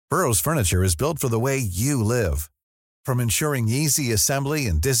Burrow's furniture is built for the way you live. From ensuring easy assembly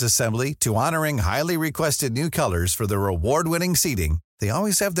and disassembly to honoring highly requested new colors for their award-winning seating, they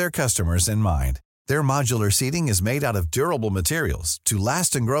always have their customers in mind. Their modular seating is made out of durable materials to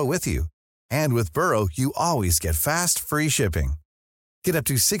last and grow with you. And with Burrow, you always get fast, free shipping. Get up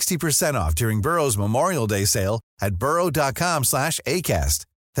to 60% off during Burrow's Memorial Day sale at burrow.com/ACAST.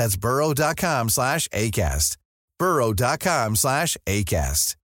 That's burrow.com/ACAST.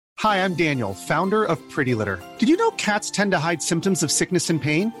 burrow.com/ACAST. Hi, I'm Daniel, founder of Pretty Litter. Did you know cats tend to hide symptoms of sickness and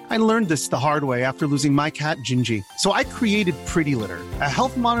pain? I learned this the hard way after losing my cat, Gingy. So I created Pretty Litter, a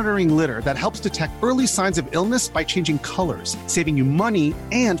health monitoring litter that helps detect early signs of illness by changing colors, saving you money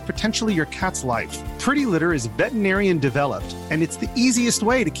and potentially your cat's life. Pretty Litter is veterinarian developed, and it's the easiest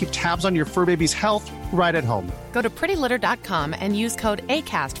way to keep tabs on your fur baby's health right at home. Go to prettylitter.com and use code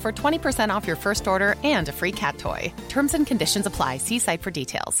ACAST for 20% off your first order and a free cat toy. Terms and conditions apply. See site for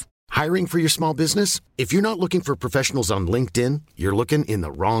details. Hiring for your small business? If you're not looking for professionals on LinkedIn, you're looking in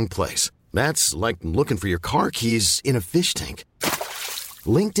the wrong place. That's like looking for your car keys in a fish tank.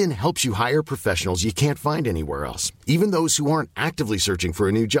 LinkedIn helps you hire professionals you can't find anywhere else, even those who aren't actively searching for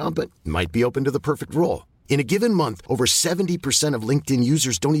a new job but might be open to the perfect role. In a given month, over 70% of LinkedIn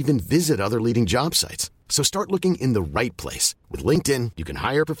users don't even visit other leading job sites. So start looking in the right place. With LinkedIn, you can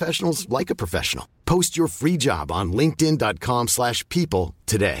hire professionals like a professional. Post your free job on linkedin.com/people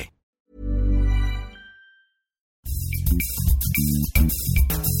today.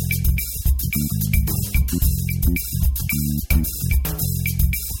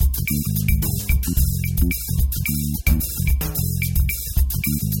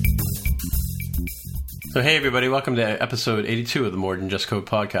 So hey everybody, welcome to episode 82 of the More Than Just Code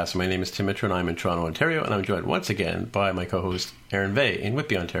podcast. My name is Tim Mitchell and I'm in Toronto, Ontario, and I'm joined once again by my co-host Aaron Vay in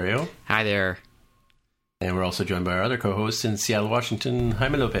Whitby, Ontario. Hi there. And we're also joined by our other co-host in Seattle, Washington,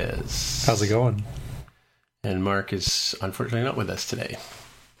 Jaime Lopez. How's it going? And Mark is unfortunately not with us today.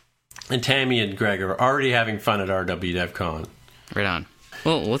 And Tammy and Greg are already having fun at RWDevCon. Right on.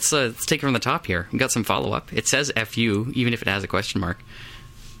 Well, let's take it from the top here. We got some follow-up. It says FU, even if it has a question mark.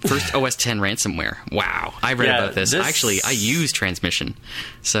 First OS 10 ransomware. Wow. I read about this. Actually, I use Transmission.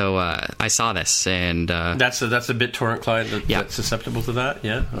 So I saw this. And That's a BitTorrent client that's susceptible to that?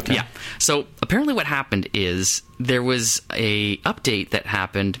 Yeah? Okay. Yeah. So apparently what happened is there was a update that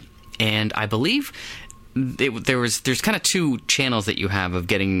happened, and I believe there's kind of two channels that you have of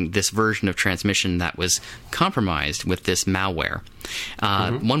getting this version of Transmission that was compromised with this malware.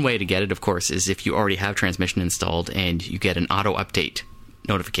 One way to get it, of course, is if you already have Transmission installed and you get an auto-update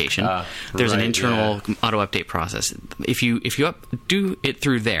notification. There's an internal auto-update process. If you do it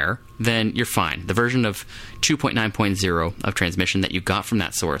through there, then you're fine. The version of 2.9.0 of Transmission that you got from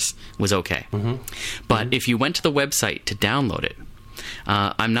that source was okay. But if you went to the website to download it,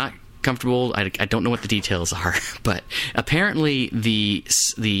 I'm not comfortable. I don't know what the details are, but apparently the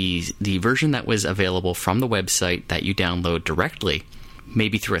version that was available from the website that you download directly,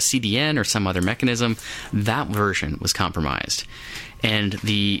 maybe through a CDN or some other mechanism, that version was compromised. And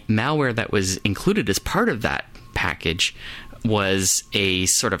the malware that was included as part of that package was a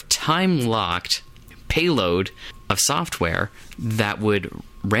sort of time-locked payload of software that would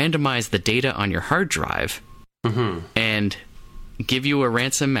randomize the data on your hard drive and give you a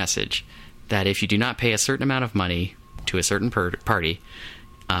ransom message that if you do not pay a certain amount of money to a certain party,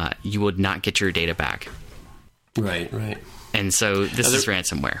 you would not get your data back. Right. And so this is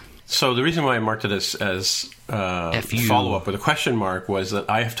ransomware. So the reason why I marked it as follow-up with a question mark was that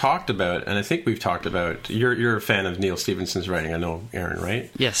I have talked about, and I think we've talked about, you're a fan of Neil Stephenson's writing, I know, Aaron, right?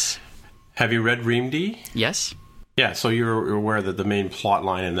 Yes. Have you read ReamD? Yes. Yeah, so you're aware that the main plot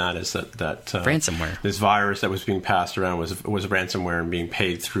line in that is that ransomware. This virus that was being passed around was ransomware and being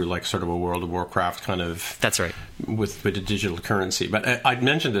paid through like sort of a World of Warcraft kind of. That's right. With a digital currency, but I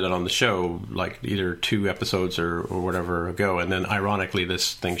mentioned it on the show like either 2 episodes or whatever ago, and then ironically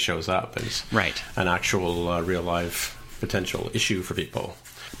this thing shows up as an actual real life potential issue for people.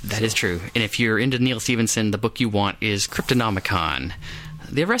 That is true, and if you're into Neil Stephenson, the book you want is Cryptonomicon.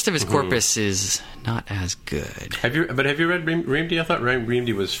 The rest of his corpus is not as good. Have you read ReamD? I thought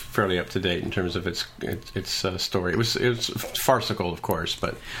ReamD was fairly up to date in terms of its story. It was farcical, of course,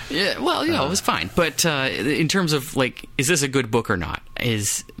 but yeah. Well, it was fine. But in terms of like, is this a good book or not?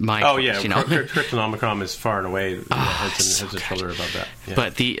 Is my Cryptonomicon is far and away has a shoulder above that. Yeah.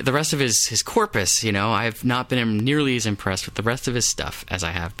 But the rest of his corpus, I've not been nearly as impressed with the rest of his stuff as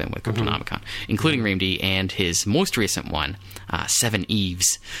I have been with Cryptonomicon, including ReamD and his most recent one, 7 Eves,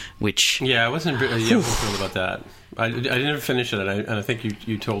 which I wasn't thrilled about that. I didn't finish it, and I think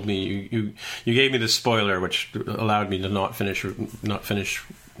you told me you gave me the spoiler, which allowed me to not finish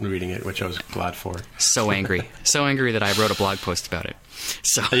reading it, which I was glad for. So angry that I wrote a blog post about it.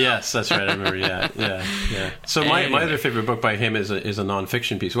 So yes, that's right. I remember. Yeah. So my other favorite book by him is a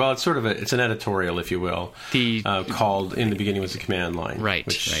nonfiction piece. Well, it's sort of it's an editorial, if you will, called "In the Beginning Was the Command Line." Right.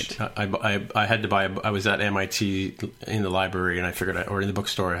 I had to buy. I was at MIT in the library, and I figured, or in the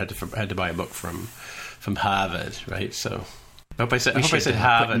bookstore, I had to buy a book from Harvard. Right. So I hope I said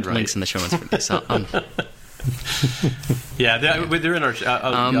Harvard right. Links in the show notes for this. Yeah, they're in our.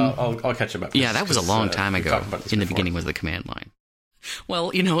 I'll catch them up. Yeah, that was a long time ago. In the Beginning Was the Command Line.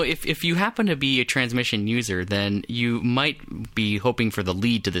 Well, if you happen to be a transmission user, then you might be hoping for the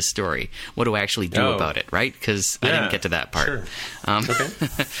lead to this story. What do I actually do about it, right? Because I didn't get to that part. Sure. Okay.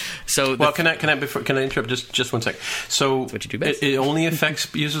 So, can I interrupt just 1 sec? So, that's what you do best. It only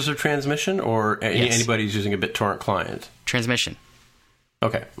affects users of transmission, or anybody who's using a BitTorrent client? Transmission.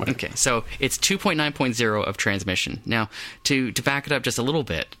 Okay. So it's 2.9.0 of transmission. Now, to back it up just a little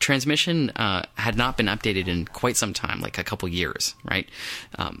bit, transmission had not been updated in quite some time, like a couple years, right?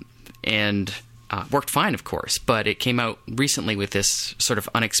 And worked fine, of course, but it came out recently with this sort of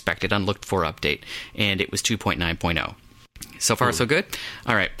unexpected, unlooked for update, and it was 2.9.0. So far, so good?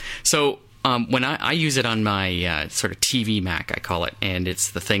 All right. So when I use it on my sort of TV Mac, I call it, and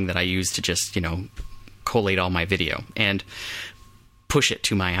it's the thing that I use to just, collate all my video. And push it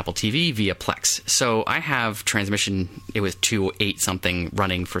to my Apple TV via Plex. So I have transmission, it was 2.8 something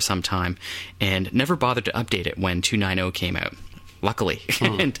running for some time, and never bothered to update it when 2.9.0 came out, luckily.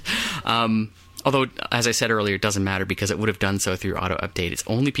 And although, as I said earlier, it doesn't matter because it would have done so through auto update. It's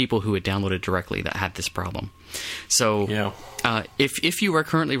only people who had downloaded directly that had this problem. So if you are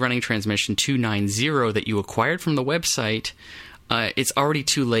currently running transmission 2.9.0 that you acquired from the website, it's already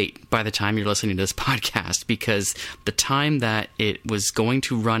too late by the time you're listening to this podcast, because the time that it was going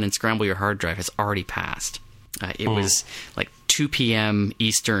to run and scramble your hard drive has already passed. It was like 2 p.m.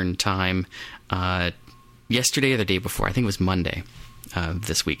 Eastern time yesterday or the day before. I think it was Monday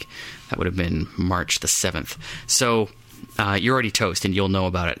this week. That would have been March the 7th. So you're already toast and you'll know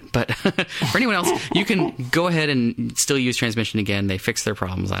about it. But for anyone else, you can go ahead and still use transmission again. They fixed their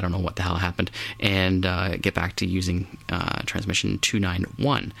problems. I don't know what the hell happened. And get back to using transmission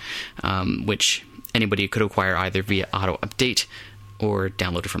 2.9.1, which anybody could acquire either via auto update or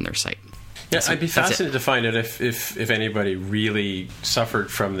download it from their site. Yeah, I'd be fascinated to find out if anybody really suffered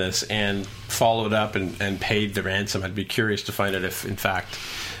from this and followed up and paid the ransom. I'd be curious to find out if, in fact,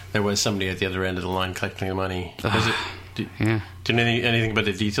 there was somebody at the other end of the line collecting the money. Do you know anything about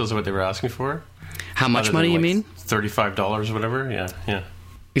the details of what they were asking for? How much money, you mean? $35 or whatever? Yeah.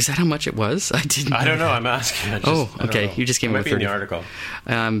 Is that how much it was? I don't know. I'm asking. Okay. You just gave me a 30. In the article.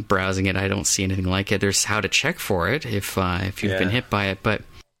 I'm browsing it. I don't see anything like it. There's how to check for it if you've been hit by it, but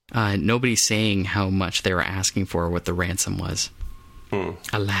nobody's saying how much they were asking for or what the ransom was.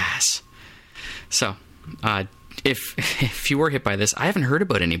 Alas. So, if you were hit by this, I haven't heard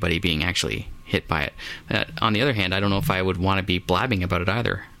about anybody being actually hit by it. On the other hand, I don't know if I would want to be blabbing about it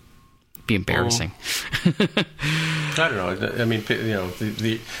either. It'd be embarrassing. I don't know. I mean,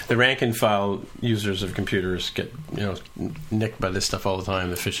 the rank and file users of computers get nicked by this stuff all the time.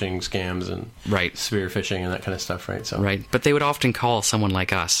 The phishing scams and spear phishing and that kind of stuff, right? So but they would often call someone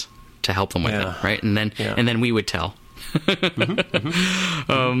like us to help them with it, right? And then we would tell.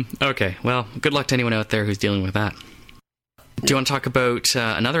 Okay, well, good luck to anyone out there who's dealing with that. Do you want to talk about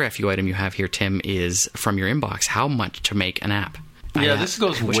another FU item you have here, Tim, is from your inbox, how much to make an app? This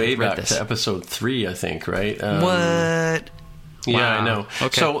goes way back to episode 3, I think, right? What? Yeah, wow. I know.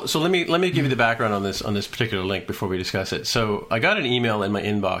 Okay. So let me give you the background on this particular link before we discuss it. So I got an email in my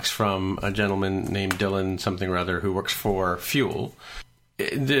inbox from a gentleman named Dylan something or other who works for Fuel.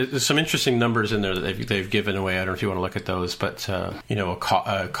 There's some interesting numbers in there that they've given away. I don't know if you want to look at those, but a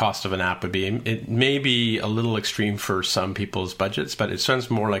cost of an app would be, it may be a little extreme for some people's budgets, but it sounds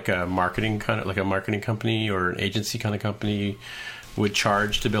more like a marketing company or an agency kind of company would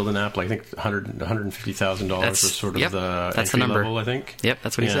charge to build an app. Like I think $150,000 was sort of the entry level, I think. Yep,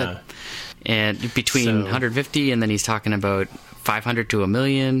 that's what he said. And between 150 and then he's talking about 500 to $1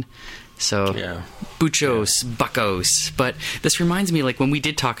 million. So, buchos, buckos. But this reminds me, like, when we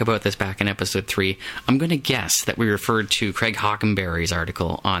did talk about this back in episode 3, I'm going to guess that we referred to Craig Hockenberry's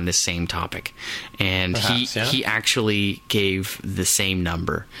article on this same topic. And perhaps, he actually gave the same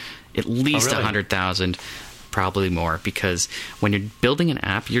number. At least 100,000, probably more. Because when you're building an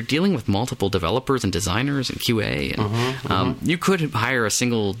app, you're dealing with multiple developers and designers and QA. And you could hire a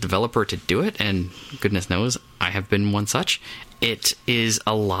single developer to do it. And goodness knows, I have been one such. It is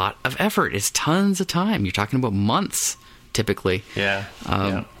a lot of effort. It's tons of time. You're talking about months, typically,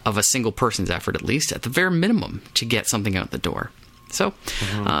 of a single person's effort, at least, at the very minimum, to get something out the door. So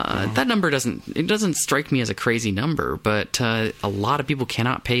that number doesn't strike me as a crazy number, but a lot of people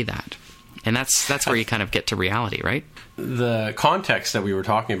cannot pay that. And that's where you kind of get to reality, right? The context that we were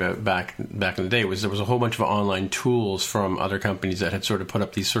talking about back in the day was there was a whole bunch of online tools from other companies that had sort of put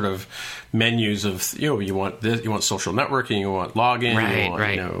up these sort of menus of, you want this, you want social networking, you want login, you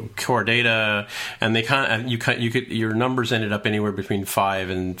want core data, and they kind of you could your numbers ended up anywhere between $5,000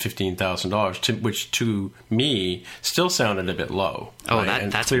 and $15,000, which to me still sounded a bit low. Oh,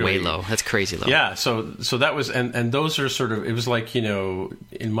 right? That's way low. That's crazy low. Yeah, so that was and those are sort of, it was like,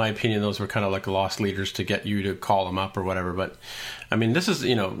 in my opinion, those were kind of like lost leaders to get you to call them up or whatever. But I mean, this is,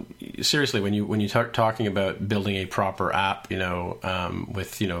 seriously, when you start talking about building a proper app,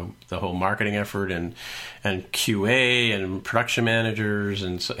 with the whole marketing effort and QA and production managers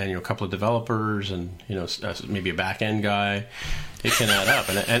and a couple of developers and maybe a back end guy, it can add up.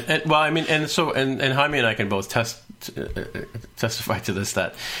 And well, I mean, and Jaime and I can both testify to this,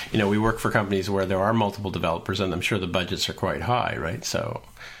 that we work for companies where there are multiple developers, and I'm sure the budgets are quite high, right? So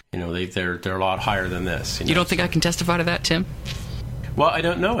they're a lot higher than this. You don't think I can testify to that, Tim? Well, I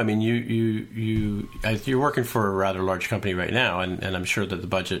don't know. I mean, you're working for a rather large company right now, and I'm sure that the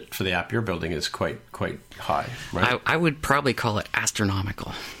budget for the app you're building is quite high, right? I would probably call it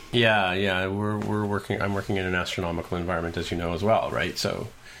astronomical. Yeah. I'm working in an astronomical environment, as you know, as well, right? So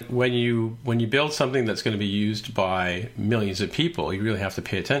when you build something that's going to be used by millions of people, you really have to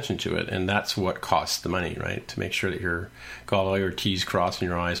pay attention to it, and that's what costs the money, right? To make sure that you're got all your T's crossed and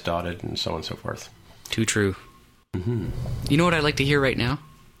your I's dotted, and so on and so forth. Too true. Mm-hmm. You know what I'd like to hear right now?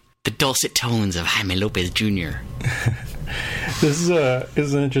 The dulcet tones of Jaime Lopez Jr. This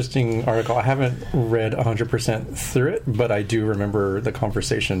is an interesting article. I haven't read 100% through it, but I do remember the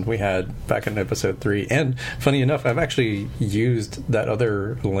conversation we had back in episode 3. And funny enough, I've actually used that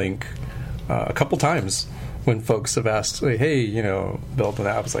other link a couple times when folks have asked, like, hey, build an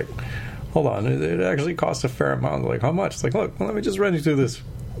app. It's like, hold on, it actually costs a fair amount. Like, how much? It's like, look, let me just run you through this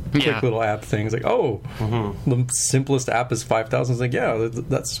quick little app thing. It's like, the simplest app is $5,000. It's like, yeah,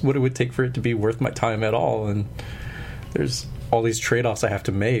 that's what it would take for it to be worth my time at all. And there's all these trade-offs I have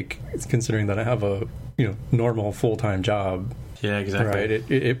to make, considering that I have a normal full-time job. Yeah, exactly. Right.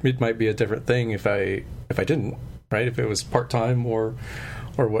 It might be a different thing if I didn't, right? If it was part-time or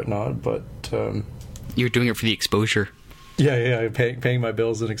whatnot. But you're doing it for the exposure. Yeah. Paying my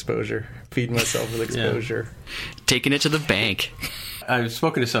bills and exposure, feeding myself with exposure, taking it to the bank. I've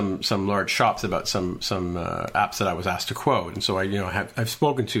spoken to some large shops about some apps that I was asked to quote, and so I've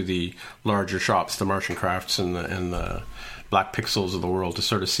spoken to the larger shops, the Martian Crafts and the Black Pixels of the world, to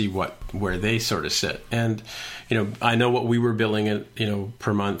sort of see where they sort of sit. And I know what we were billing at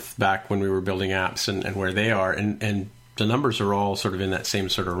per month back when we were building apps, and where they are, and the numbers are all sort of in that same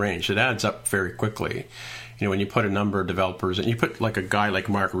sort of range. It adds up very quickly. When you put a number of developers and you put like a guy like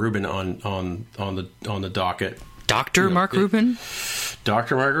Mark Rubin on the docket. Dr. Mark Rubin?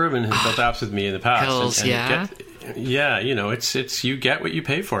 Dr. Mark Rubin has built apps with me in the past. Hells, yeah. It's you get what you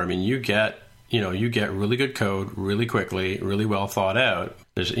pay for. I mean, you get really good code really quickly, really well thought out.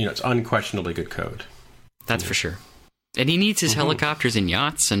 There's it's unquestionably good code. That's for sure. And he needs his helicopters and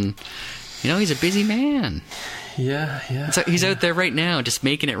yachts, and he's a busy man. Yeah. So he's out there right now just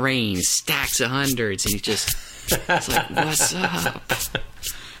making it rain, stacks of hundreds, and it's like, what's up?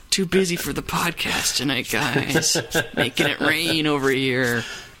 Too busy for the podcast tonight, guys. Making it rain over here.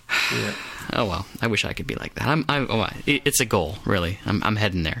 Yeah. Oh well, I wish I could be like that. It's a goal, really. I'm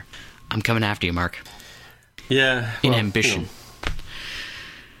heading there. I'm coming after you, Mark. Yeah. In ambition.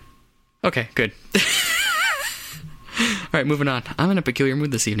 Okay, good. All right, moving on. I'm in a peculiar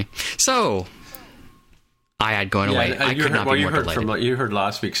mood this evening. So, I had going away. I could not be more delighted. You heard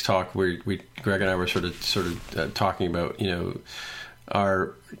last week's talk where Greg and I were sort of talking about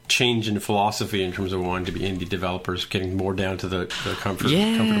our change in philosophy in terms of wanting to be indie developers, getting more down to the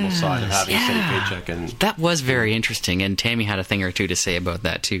comfortable side of having a steady paycheck. And that was very interesting. And Tammy had a thing or two to say about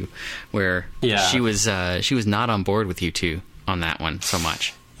that too, where she was not on board with you two on that one so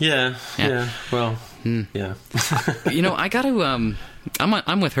much. Yeah. Well, yeah. I got to.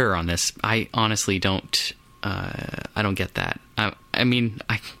 I'm with her on this. I honestly don't. I don't get that. I mean,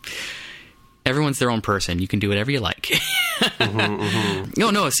 everyone's their own person. You can do whatever you like.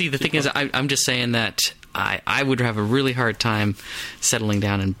 No. See, the thing is, I'm just saying that I would have a really hard time settling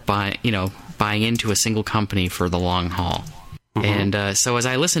down and buying into a single company for the long haul. And so as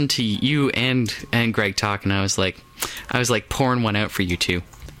I listened to you and Greg talk, and I was like pouring one out for you two,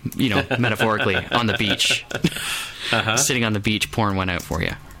 metaphorically on the beach, sitting on the beach, pouring one out for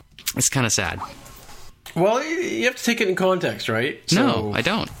you. It's kind of sad. Well, you have to take it in context, right? No, I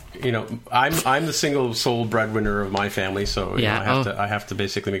don't. I'm the single sole breadwinner of my family, so I have to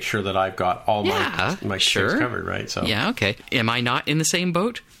basically make sure that I've got all my things covered, right? So okay. Am I not in the same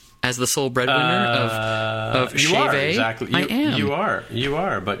boat as the sole breadwinner of you Cheve? Are, exactly. I am. You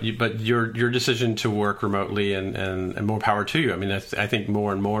are, but your decision to work remotely and more power to you. I mean, I think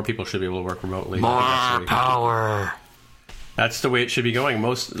more and more people should be able to work remotely. More power. That's the way it should be going.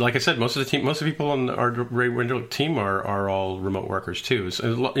 Like I said, most of the people on our Window team are all remote workers too.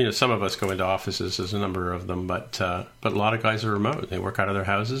 So, some of us go into offices. There's a number of them, but a lot of guys are remote. They work out of their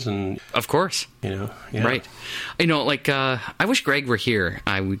houses, and of course, right. I wish Greg were here.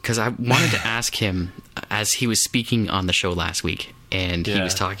 Because I wanted to ask him as he was speaking on the show last week, and he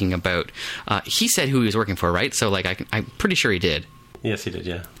was talking about. He said who he was working for, right? So I'm pretty sure he did. Yes, he did.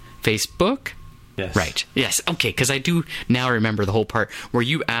 Yeah. Facebook. Yes. Right. Yes. Okay. Because I do now remember the whole part where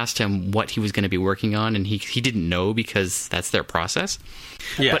you asked him what he was going to be working on, and he didn't know because that's their process.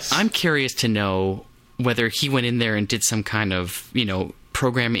 Yes. But I'm curious to know whether he went in there and did some kind of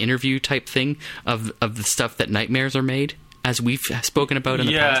program interview type thing of the stuff that Nightmares are made, as we've spoken about in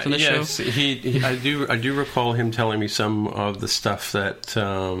the past on the show. Yes, I do recall him telling me some of the stuff that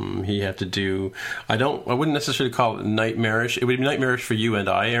he had to do. I wouldn't necessarily call it nightmarish. It would be nightmarish for you and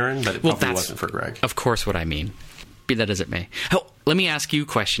I, Aaron, but it probably wasn't for Greg. Of course, what I mean. Be that as it may. Oh, let me ask you a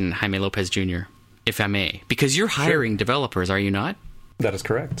question, Jaime Lopez Jr., if I may, because you're hiring developers, are you not? That is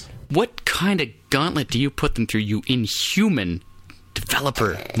correct. What kind of gauntlet do you put them through, you inhuman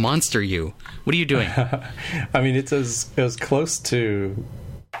developer monster? What are you doing? I mean, it's as close to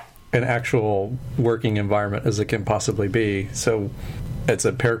an actual working environment as it can possibly be. So it's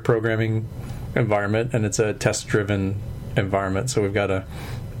a pair programming environment, and it's a test driven environment. So we've got a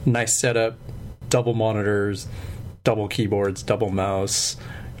nice setup, double monitors, double keyboards, double mouse.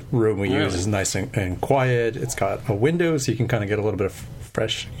 Room we use is nice and quiet. It's got a window, so you can kind of get a little bit of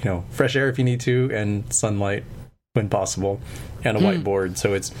fresh air if you need to, and sunlight when possible, and a whiteboard.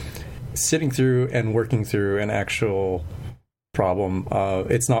 So it's sitting through and working through an actual problem.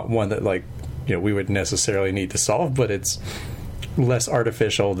 It's not one that we would necessarily need to solve, but it's less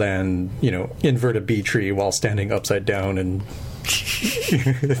artificial than invert a bee tree while standing upside down and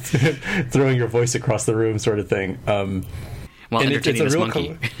throwing your voice across the room, sort of thing. While entertaining this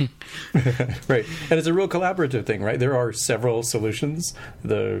monkey. Right. And it's a real collaborative thing, right? There are several solutions.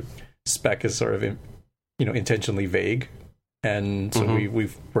 The spec is sort of intentionally vague, and so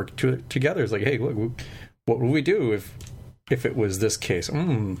we've worked together. It's like, hey, look, what would we do if it was this case?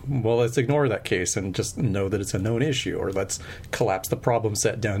 Well, let's ignore that case and just know that it's a known issue, or let's collapse the problem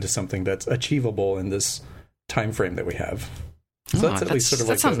set down to something that's achievable in this time frame that we have. So that's at least sort of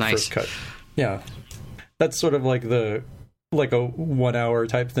like the first cut. Yeah, that's sort of like a 1 hour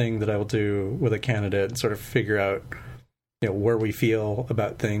type thing that I will do with a candidate and sort of figure out where we feel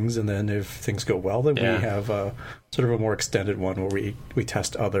about things, and then if things go well, then we have sort of a more extended one where we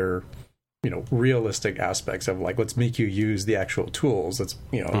test other realistic aspects of let's make you use the actual tools. Let's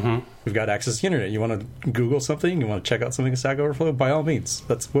we've got access to the internet. You want to Google something, you want to check out something in Stack Overflow, by all means,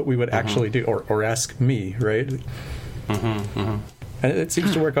 that's what we would actually do, or ask me, right? And it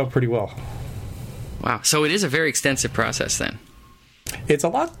seems to work out pretty well. Wow, so it is a very extensive process then. It's a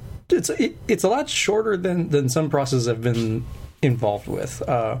lot. It's a lot shorter than some processes I've been involved with.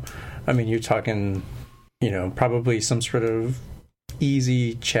 I mean, you're talking, probably some sort of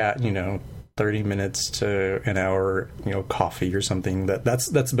easy chat, 30 minutes to an hour, coffee or something.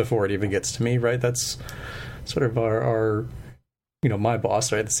 That's before it even gets to me, right? That's sort of our my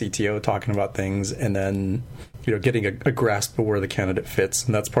boss, right, the CTO, talking about things, and then getting a grasp of where the candidate fits,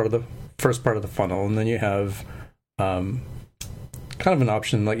 and that's part of the first part of the funnel. And then you have kind of an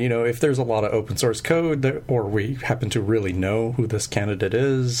option, if there's a lot of open source code or we happen to really know who this candidate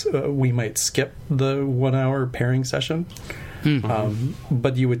is, we might skip the 1 hour pairing session.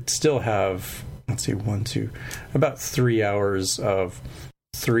 But you would still have, about 3 hours of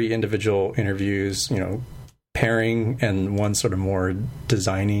 3 individual interviews, pairing, and one sort of more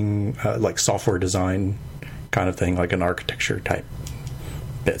designing, like software design kind of thing, like an architecture type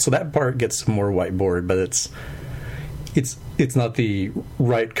bit. So that part gets more whiteboard, but it's not the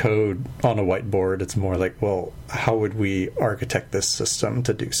right code on a whiteboard. It's more like, well, how would we architect this system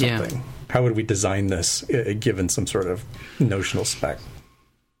to do something? Yeah. How would we design this given some sort of notional spec?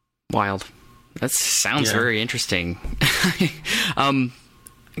 Wild. That sounds very interesting. I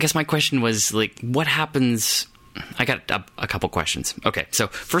guess my question was, what happens... I got a couple questions. Okay, so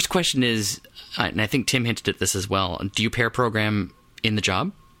first question is, and I think Tim hinted at this as well, do you pair program in the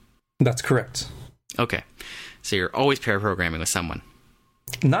job? That's correct. Okay. So you're always pair programming with someone?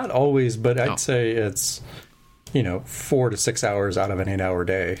 Not always, but I'd say it's 4 to 6 hours out of an 8-hour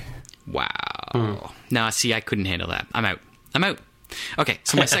day. Wow. No, see, I couldn't handle that. I'm out. Okay,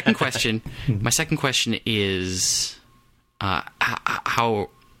 so my second question is how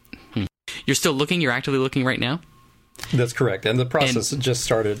you're still looking? You're actively looking right now? That's correct, and the process just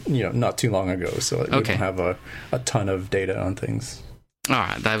started, not too long ago, so we don't have a ton of data on things. All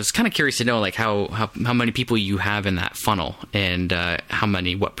right, I was kind of curious to know, like, how many people you have in that funnel, and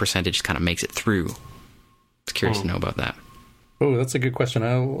what percentage kind of makes it through. I was curious to know about that. Oh, that's a good question.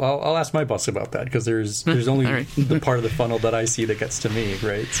 I'll ask my boss about that, because there's only the part of the funnel that I see that gets to me,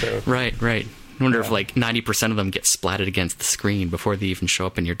 right? So right. I wonder if like 90% of them get splatted against the screen before they even show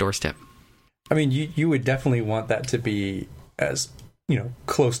up in your doorstep. I mean, you would definitely want that to be as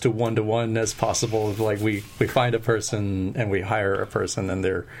close to 1-to-1 as possible. Like we find a person and we hire a person, and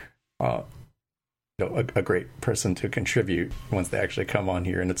they're a great person to contribute once they actually come on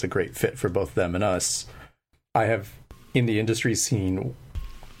here, and it's a great fit for both them and us. I have in the industry seen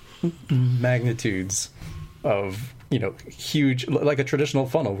magnitudes of huge, like a traditional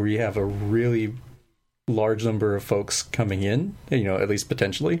funnel where you have a really large number of folks coming in, at least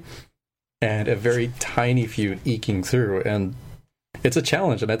potentially, and a very tiny few eking through. And it's a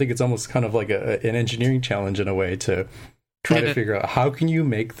challenge, and I think it's almost kind of like an engineering challenge in a way to try to figure out how can you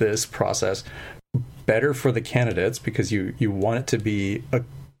make this process better for the candidates, because you want it to be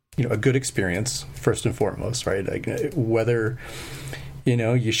a good experience first and foremost, right? Like whether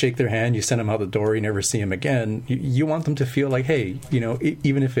you shake their hand, you send them out the door, you never see them again. You want them to feel like, hey,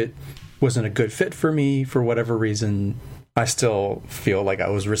 even if it wasn't a good fit for me for whatever reason, I still feel like I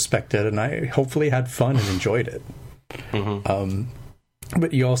was respected, and I hopefully had fun and enjoyed it. Mm-hmm.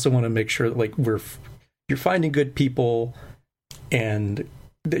 But you also want to make sure that, like, you're finding good people, and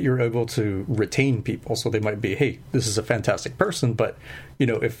that you're able to retain people. So they might be, hey, this is a fantastic person, but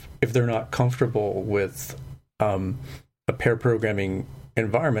if they're not comfortable with a pair programming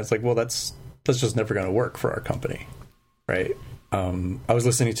environment, it's like, well, that's just never going to work for our company, right? I was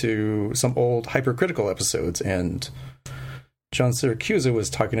listening to some old Hypercritical episodes, and John Siracusa was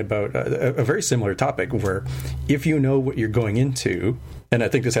talking about a very similar topic, where if you know what you're going into, and I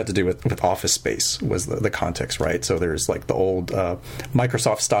think this had to do with Office Space was the context, right? So there's like the old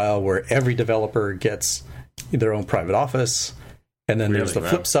Microsoft style where every developer gets their own private office, and then there's the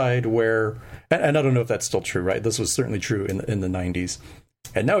flip side where, and I don't know if that's still true, right? This was certainly true in the 90s.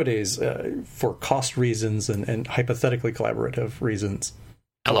 And nowadays, for cost reasons and hypothetically collaborative reasons,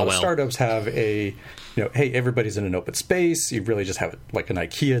 a lot of startups have hey, everybody's in an open space. You really just have like an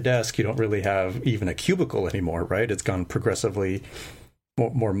IKEA desk. You don't really have even a cubicle anymore, right? It's gone progressively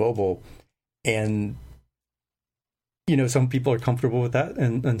more mobile. And, some people are comfortable with that,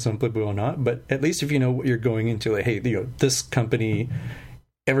 and some people are not. But at least if you know what you're going into, like, hey, this company,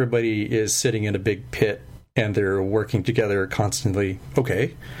 everybody is sitting in a big pit and they're working together constantly,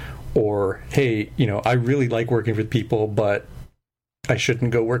 okay. Or, hey, I really like working with people, but I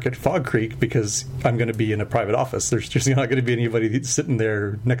shouldn't go work at Fog Creek because I'm going to be in a private office. There's just not going to be anybody sitting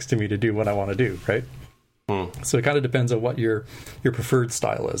there next to me to do what I want to do, right? So it kind of depends on what your preferred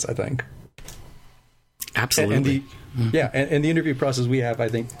style is, I think. Absolutely. And the interview process we have, I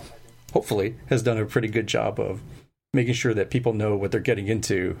think, hopefully, has done a pretty good job of making sure that people know what they're getting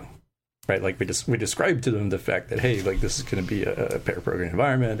into, right? Like we described to them the fact that, hey, like this is going to be a pair programming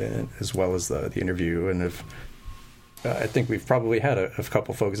environment, and as well as the interview. And if I think we've probably had a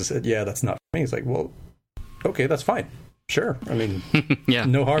couple folks that said, yeah, that's not for me. It's like, well, okay, that's fine. Sure. I mean,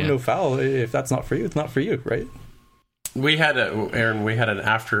 no harm, no foul. If that's not for you, it's not for you, right? We had an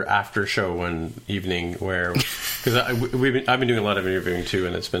after show one evening where, because I've been doing a lot of interviewing too,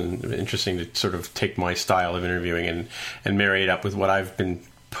 and it's been interesting to sort of take my style of interviewing and marry it up with what I've been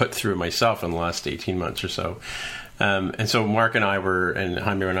put through myself in the last 18 months or so. And so Mark and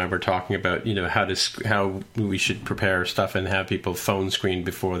Jaime and I were talking about, how we should prepare stuff and have people phone screen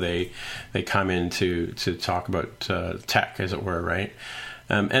before they come in to talk about tech, as it were, right?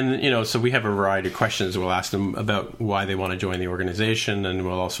 So we have a variety of questions. We'll ask them about why they want to join the organization, and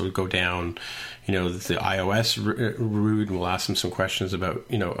we'll also go down, the iOS route, and we'll ask them some questions about,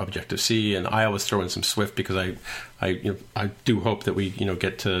 Objective-C, and I always throw in some Swift because I do hope that we,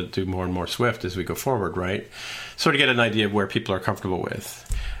 get to do more and more Swift as we go forward, right? Sort of get an idea of where people are comfortable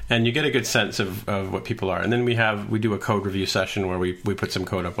with. And you get a good sense of what people are. And then we do a code review session where we put some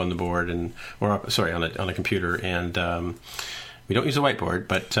code up on the board on a computer, and we don't use a whiteboard,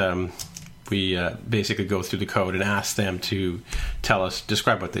 but we basically go through the code and ask them to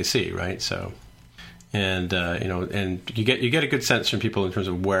describe what they see, right? So, and you get a good sense from people in terms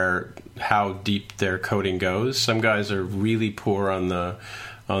of how deep their coding goes. Some guys are really poor on the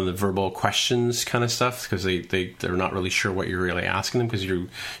on the verbal questions kind of stuff, because they're not really sure what you're really asking them, because you're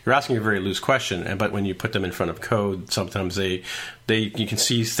asking a very loose question, but when you put them in front of code, sometimes you can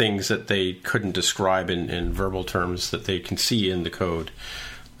see things that they couldn't describe in verbal terms that they can see in the code.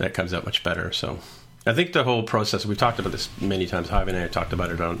 That comes out much better. So I think the whole process, we've talked about this many times, Javi and I have talked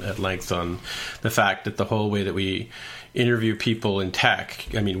about it at length, on the fact that the whole way that we interview people in tech,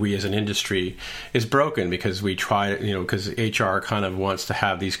 I mean, we as an industry, is broken, because we try, because HR kind of wants to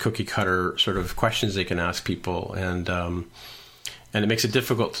have these cookie cutter sort of questions they can ask people, and it makes it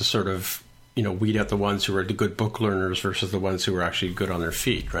difficult to sort of, weed out the ones who are the good book learners versus the ones who are actually good on their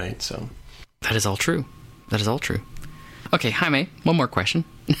feet, right? So that is all true. Okay, Jaime, one more question.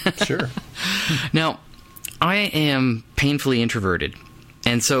 Sure. Now, I am painfully introverted,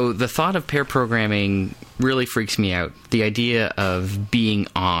 and so the thought of pair programming really freaks me out. The idea of being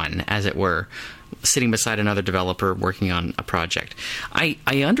on, as it were, sitting beside another developer working on a project. I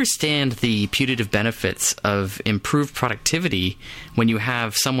understand the putative benefits of improved productivity when you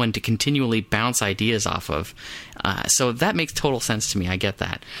have someone to continually bounce ideas off of. So that makes total sense to me. I get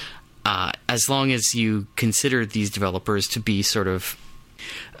that. As long as you consider these developers to be sort of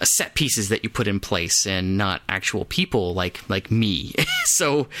set pieces that you put in place and not actual people like me.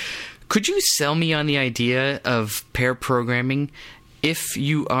 So could you sell me on the idea of pair programming if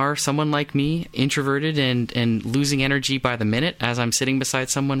you are someone like me, introverted and losing energy by the minute as I'm sitting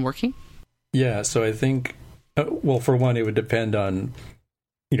beside someone working? Yeah, so I think, well, for one, it would depend on,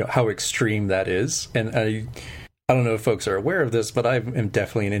 how extreme that is. And I don't know if folks are aware of this, but I am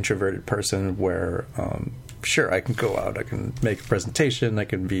definitely an introverted person where, sure, I can go out, I can make a presentation, I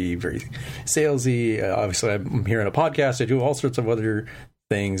can be very salesy. Obviously, I'm here in a podcast, I do all sorts of other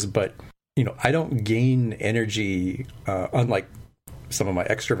things, but, I don't gain energy, unlike some of my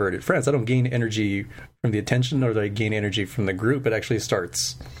extroverted friends. I don't gain energy from the attention, nor do I gain energy from the group. It actually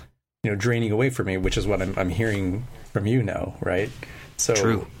starts, draining away from me, which is what I'm hearing from you now, right? So,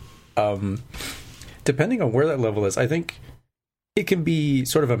 true. Depending on where that level is, I think it can be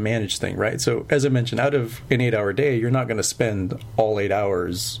sort of a managed thing, right? So as I mentioned, out of an 8-hour day, you're not going to spend all 8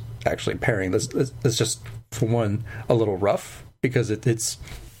 hours actually pairing. That's just, for one, a little rough, because it's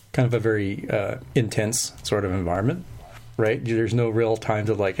kind of a very intense sort of environment, right? There's no real time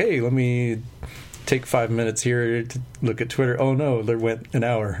to hey, let me take 5 minutes here to look at Twitter. Oh no, there went an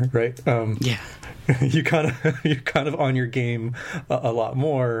hour, right? Yeah. You're kind of on your game a lot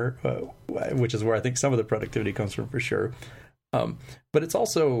more, which is where I think some of the productivity comes from, for sure. But it's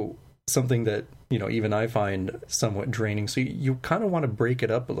also something that even I find somewhat draining. So you kind of want to break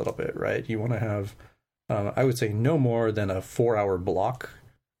it up a little bit, right? You want to have, I would say, no more than a 4-hour block.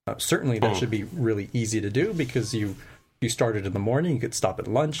 Certainly, that should be really easy to do, because you started in the morning, you could stop at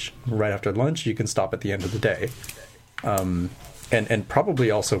lunch. Right after lunch, you can stop at the end of the day. And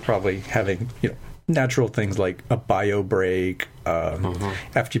probably having natural things like a bio break.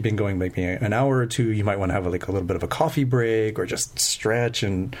 After you've been going maybe an hour or two, you might want to have a little bit of a coffee break, or just stretch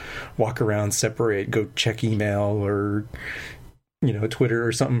and walk around, separate, go check email or Twitter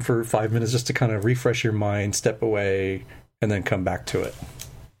or something for 5 minutes, just to kind of refresh your mind, step away, and then come back to it.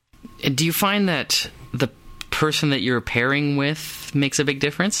 Do you find that the person that you're pairing with makes a big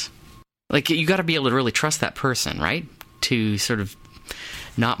difference? You got to be able to really trust that person, right? To sort of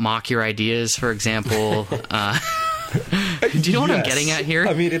not mock your ideas, for example. Do you know what I'm getting at here?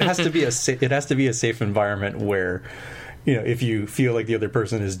 I mean, it has to be a safe environment where, if you feel like the other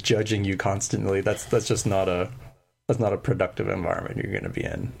person is judging you constantly, that's just not a productive environment you're going to be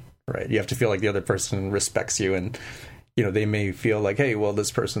in, right? You have to feel like the other person respects you, and they may feel like, hey, well,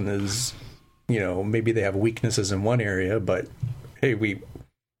 this person is, maybe they have weaknesses in one area, but hey, we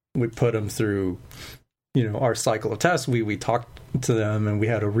put them through our cycle of tests. We talked to them, and we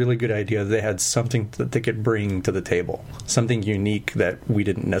had a really good idea. They had something that they could bring to the table, something unique that we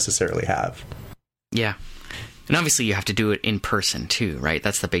didn't necessarily have. Yeah. And obviously you have to do it in person too, right?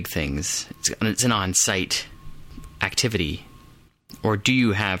 That's the big thing. It's an on-site activity. Or do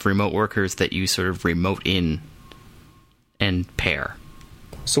you have remote workers that you sort of remote in and pair?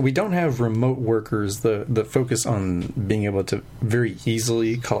 So we don't have remote workers. The focus on being able to very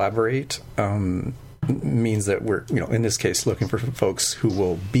easily collaborate means that we're, in this case, looking for folks who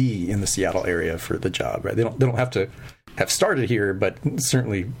will be in the Seattle area for the job, right? They don't have to have started here, but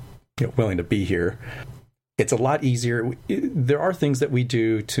certainly willing to be here. It's a lot easier. There are things that we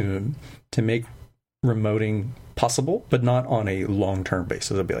do to make remoting possible, but not on a long-term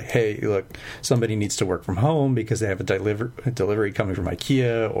basis. It'll be like, hey, look, somebody needs to work from home because they have a delivery coming from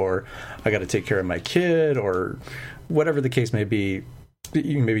IKEA, or I got to take care of my kid, or whatever the case may be.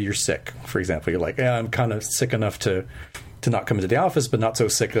 Maybe you're sick, for example. You're like, yeah, I'm kind of sick enough to to not come into the office, but not so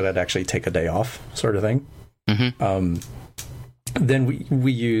sick that I'd actually take a day off, sort of thing. Mm-hmm. Then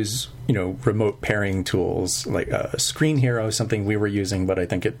we use, remote pairing tools like Screen Hero, something we were using, but I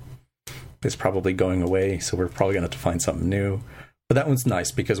think it is probably going away. So we're probably going to have to find something new. But that one's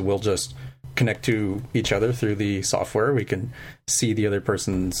nice because we'll just connect to each other through the software. We can see the other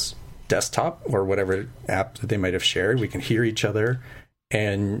person's desktop or whatever app that they might have shared. We can hear each other.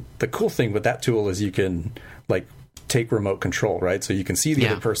 And the cool thing with that tool is you can take remote control, right? So you can see the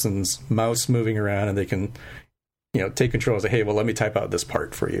other person's mouse moving around and they can, take control and say, hey, well, let me type out this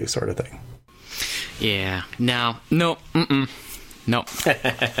part for you, sort of thing. Yeah. No. No.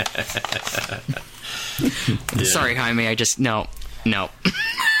 Sorry, Jaime. I just, no.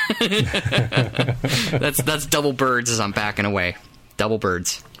 That's double birds as I'm backing away. Double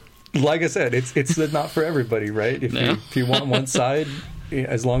birds. Like I said, it's not for everybody, right? If you want one side,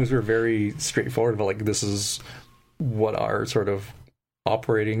 as long as we're very straightforward about this is what our sort of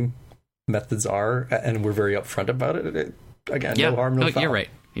operating methods are, and we're very upfront about it. Again, no harm, no foul. You're right.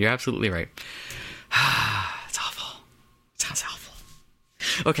 You're absolutely right. It's awful. Sounds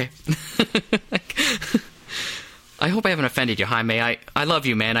awful. Okay. I hope I haven't offended you, Jaime. I love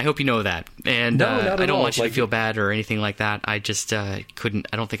you, man. I hope you know that. And no, not at I don't all. want you to feel bad or anything like that. I just couldn't.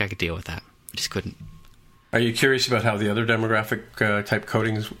 I don't think I could deal with that. I just couldn't. Are you curious about how the other demographic type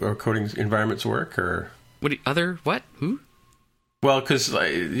coding environments work, or what? Who? Well, because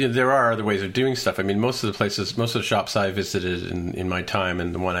there are other ways of doing stuff. I mean, most of the shops I visited in my time,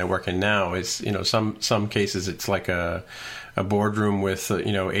 and the one I work in now is, some cases it's like a boardroom with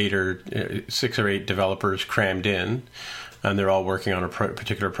 6 or 8 developers crammed in, and they're all working on a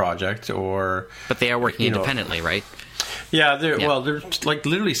particular project. But they are working independently, right? Yeah, they're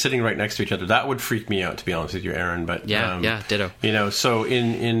literally sitting right next to each other. That would freak me out, to be honest with you, Aaron. But ditto. So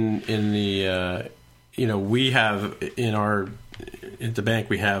in the we have at the bank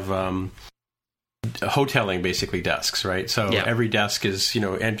we have hoteling basically desks, right? So every desk is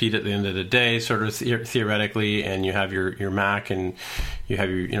emptied at the end of the day, sort of theoretically, and you have your Mac and you have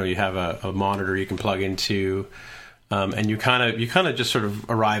you have a monitor you can plug into. And you kind of just sort of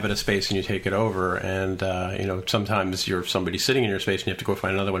arrive at a space and you take it over, and sometimes you're somebody sitting in your space and you have to go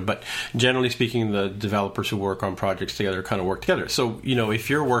find another one. But generally speaking, the developers who work on projects together kind of work together. So if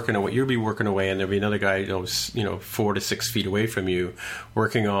you're working away, you'll be working away, and there'll be another guy 4 to 6 feet away from you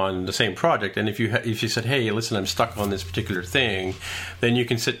working on the same project. And if you said, hey, listen, I'm stuck on this particular thing, then you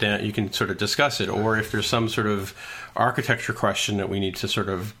can sit down, you can sort of discuss it. Or if there's some sort of architecture question that we need to sort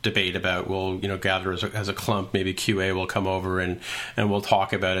of debate about, we'll gather as a clump. Maybe QA will come over and we'll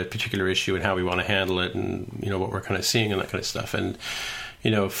talk about a particular issue and how we want to handle it, and what we're kind of seeing and that kind of stuff. And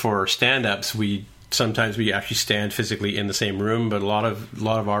for stand-ups, sometimes we actually stand physically in the same room, but a lot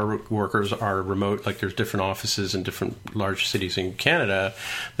of our workers are remote. Like there's different offices in different large cities in Canada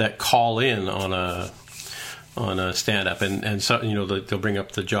that call in on a stand-up, and so they'll bring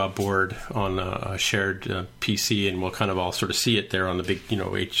up the job board on a shared PC, and we'll kind of all sort of see it there on the big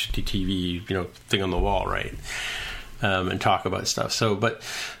HD TV thing on the wall, right? And talk about stuff. So, but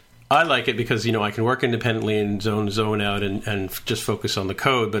I like it because I can work independently and zone out and just focus on the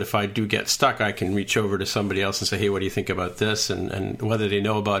code. But if I do get stuck, I can reach over to somebody else and say, hey, what do you think about this? And whether they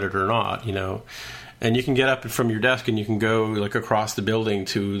know about it or not, And you can get up from your desk and you can go across the building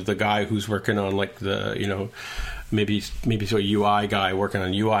to the guy who's working on the maybe to a UI guy working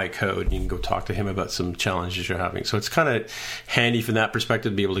on UI code. And you can go talk to him about some challenges you're having. So it's kind of handy from that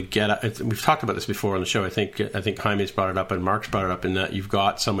perspective to be able to get up. We've talked about this before on the show. I think Jaime's brought it up and Mark's brought it up, in that you've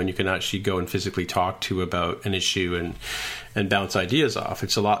got someone you can actually go and physically talk to about an issue and bounce ideas off.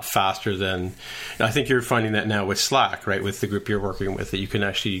 It's a lot faster than, I think you're finding that now with Slack, right? With the group you're working with, that you can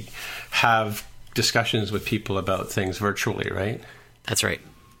actually have discussions with people about things virtually, right? That's right.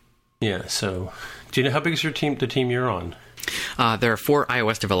 Yeah. So, do you know how big is your team? The team you're on? There are 4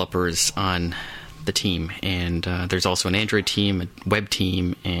 iOS developers on the team, and there's also an Android team, a web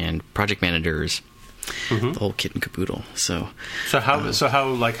team, and project managers. Mm-hmm. The whole kit and caboodle. How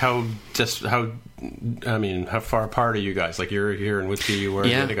far apart are you guys? Like you're here in Whitby, where are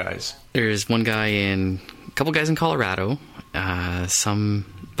the other guys? There's one guy a couple guys in Colorado,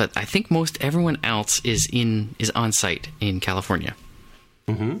 but I think everyone else is on site in California.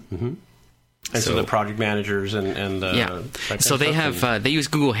 Mm-hmm. Mm-hmm. And so the project managers and so they have they use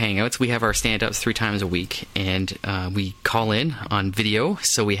Google Hangouts. We have our stand-ups 3 times a week, and we call in on video.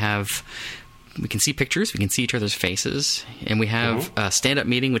 So we can see pictures, we can see each other's faces, and we have a stand-up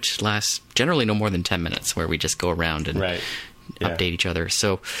meeting which lasts generally no more than 10 minutes, where we just go around and update each other.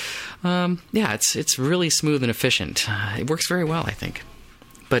 So it's really smooth and efficient. It works very well, I think.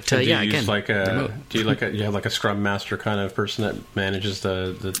 But do you again, use you have like a Scrum Master kind of person that manages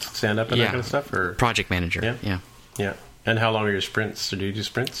the stand up and that kind of stuff, or project manager? Yeah. And how long are your sprints? Or do you do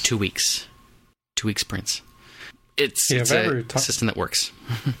sprints? 2 weeks. 2 week sprints. It's a system that works.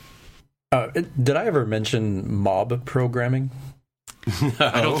 Did I ever mention mob programming? No.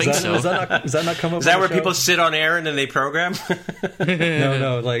 I don't think so. Does that not come up? Is that where people sit on Aaron and they program?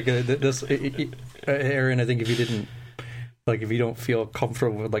 No. Like this, Aaron. I think if you don't feel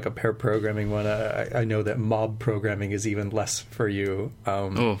comfortable with like a pair programming one, I know that mob programming is even less for you.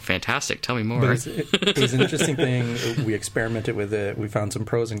 Fantastic! Tell me more. But it was an interesting thing. We experimented with it. We found some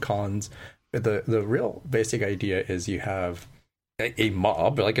pros and cons. The real basic idea is you have a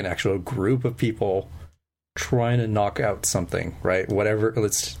mob, like an actual group of people trying to knock out something, right? Whatever.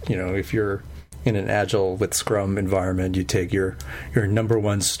 If you're in an agile with Scrum environment, you take your number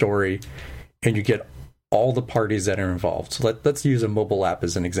one story and you get all the parties that are involved. So let's use a mobile app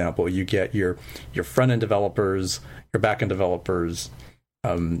as an example. You get your front end developers, your back end developers,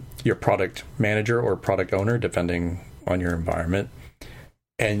 your product manager or product owner, depending on your environment,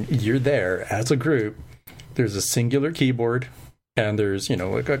 and you're there as a group. There's a singular keyboard, and there's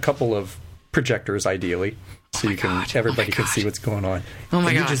a couple of projectors ideally, so everybody can see what's going on.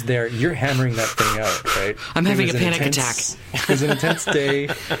 You're just there, you're hammering that thing out, right? I'm having a panic attack. It was an intense day.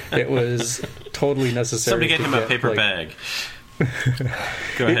 It was totally necessary. Somebody get him a paper bag. Go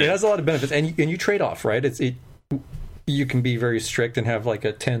ahead. It has a lot of benefits, and you trade off, right? You can be very strict and have like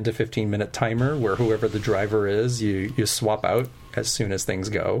a 10 to 15 minute timer where whoever the driver is, you swap out as soon as things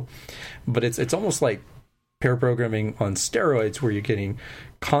go. But it's almost like pair programming on steroids, where you're getting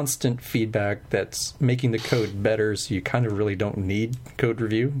constant feedback that's making the code better, so you kind of really don't need code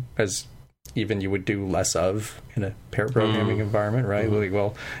review, as even you would do less of in a pair programming environment, right? Like,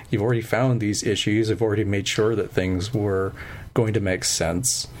 well, you've already found these issues, you've already made sure that things were going to make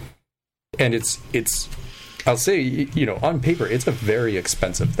sense. And it's I'll say, on paper, it's a very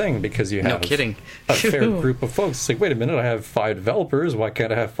expensive thing, because you have a fair group of folks. It's like, wait a minute, I have 5 developers. Why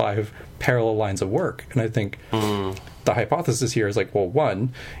can't I have 5 parallel lines of work? And I think the hypothesis here is like, well,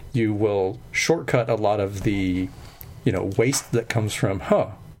 one, you will shortcut a lot of the, waste that comes from,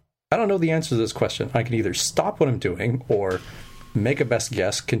 I don't know the answer to this question. I can either stop what I'm doing or make a best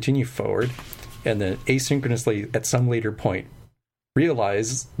guess, continue forward, and then asynchronously at some later point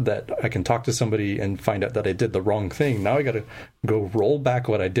realize that I can talk to somebody and find out that I did the wrong thing. Now I got to go roll back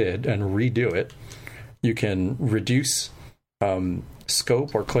what I did and redo it. You can reduce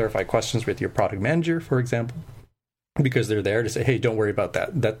scope or clarify questions with your product manager, for example, because they're there to say, hey, don't worry about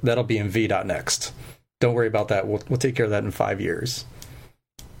that. That'll be in v.next. Don't worry about that. We'll take care of that in 5 years.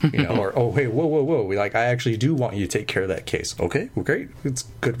 Or, oh, hey, whoa. I actually do want you to take care of that case. Okay, well, great. It's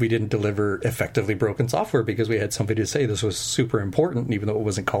good we didn't deliver effectively broken software because we had somebody to say this was super important, even though it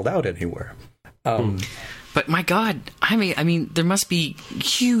wasn't called out anywhere. But my God, I mean, there must be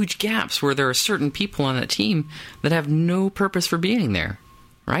huge gaps where there are certain people on that team that have no purpose for being there,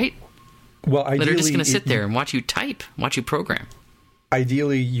 right? Well, ideally, that are just going to sit there and watch you type, watch you program.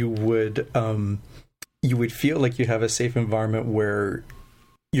 Ideally, you would feel like you have a safe environment where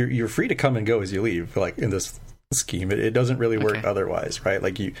you're free to come and go as you leave, like in this scheme. It doesn't really work otherwise, right?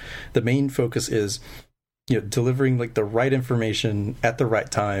 Like the main focus is, delivering like the right information at the right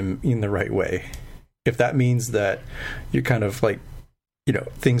time in the right way. If that means that you're kind of like,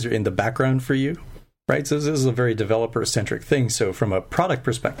 things are in the background for you, right? So this is a very developer-centric thing. So from a product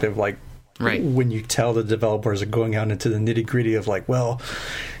perspective, like when you tell the developers are going out into the nitty-gritty of like, well,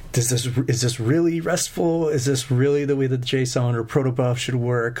 is this really RESTful? Is this really the way that JSON or protobuf should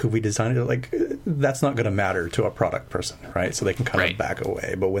work? Could we design it? Like, that's not going to matter to a product person, right? So they can kind of back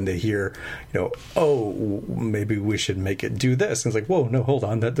away. But when they hear, oh, maybe we should make it do this, and it's like, whoa, no, hold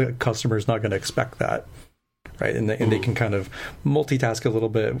on, that the customer is not going to expect that, right? And they can kind of multitask a little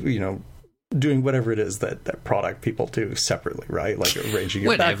bit, doing whatever it is that product people do separately, right? Like arranging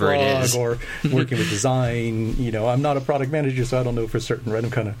your backlog or working with design. I'm not a product manager, so I don't know for certain, right?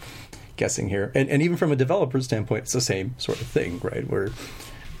 I'm kind of guessing here. And even from a developer standpoint, it's the same sort of thing, right? Where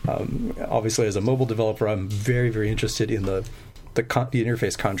obviously as a mobile developer, I'm very, very interested in the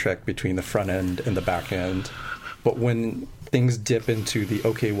interface contract between the front end and the back end. But when things dip into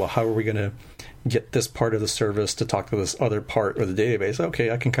how are we going to get this part of the service to talk to this other part of the database?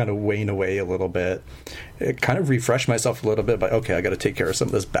 Okay, I can kind of wane away a little bit, kind of refresh myself a little bit by, okay, I got to take care of some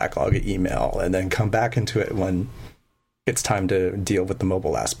of this backlog of email, and then come back into it when it's time to deal with the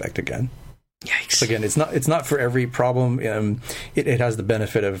mobile aspect again. Yikes. Again, it's not for every problem. It has the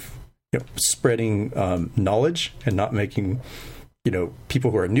benefit of spreading knowledge and not making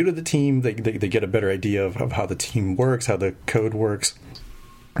people who are new to the team, they get a better idea of how the team works, how the code works.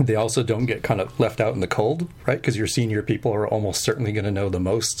 They also don't get kind of left out in the cold, right? Because your senior people are almost certainly going to know the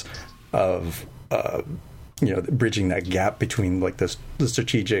most of, bridging that gap between like the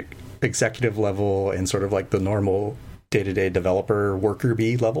strategic executive level and sort of like the normal day-to-day developer worker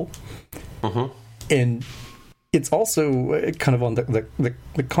bee level. And it's also kind of on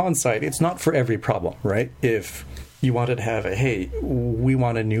the con side. It's not for every problem, right? If you wanted to have we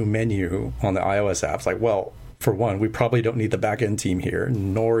want a new menu on the iOS apps, like, well, for one, we probably don't need the back-end team here,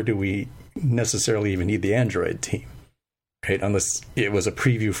 nor do we necessarily even need the Android team, right? Unless it was a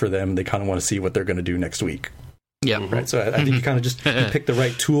preview for them, they kind of want to see what they're going to do next week. Yeah. Right. So I think you kind of just you pick the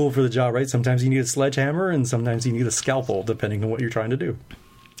right tool for the job, right? Sometimes you need a sledgehammer and sometimes you need a scalpel, depending on what you're trying to do.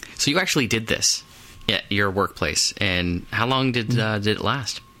 So you actually did this at your workplace, and how long did it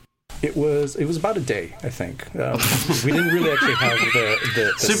last? It was about a day, I think. We didn't really actually have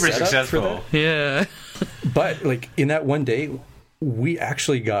the super successful. Yeah. But like in that one day, we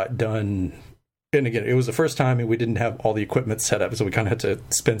actually got done. And again, it was the first time, and we didn't have all the equipment set up, so we kind of had to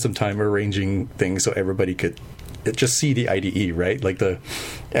spend some time arranging things so everybody could just see the IDE, right? Like the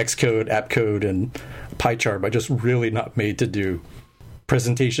Xcode, app code, and pie chart are just really not made to do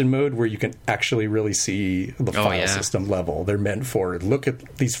presentation mode where you can actually really see the file system level. They're meant for, look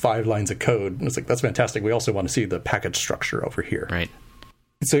at these 5 lines of code. And it's like, that's fantastic. We also want to see the package structure over here. Right.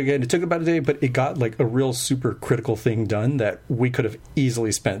 So again, it took about a day, but it got like a real super critical thing done that we could have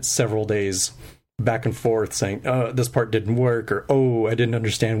easily spent several days back and forth saying, oh, this part didn't work, or, oh, I didn't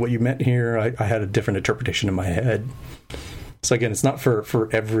understand what you meant here. I had a different interpretation in my head. So again, it's not for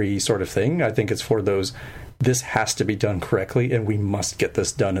every sort of thing. I think it's for those, this has to be done correctly, and we must get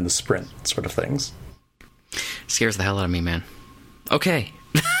this done in the sprint sort of things. Scares the hell out of me, man. Okay.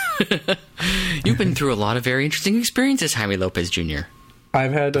 You've been through a lot of very interesting experiences, Jaime Lopez Jr.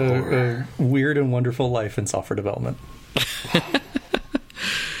 I've had a weird and wonderful life in software development.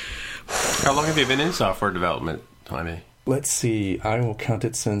 How long have you been in software development, Jaime? Let's see. I will count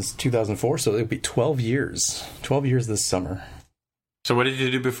it since 2004, so it'll be 12 years. 12 years this summer. So what did you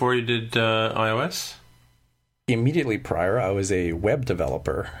do before you did iOS? Immediately prior, I was a web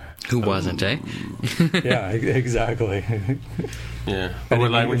developer. Who wasn't, eh? Yeah, exactly. Yeah. What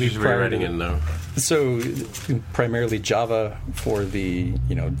languages were you writing in, though? So, primarily Java for the,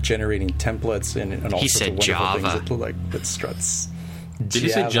 generating templates and all he sorts of wonderful Java. things that struts. Did you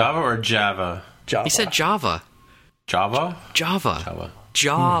say Java or Java? Java. He said Java. Java?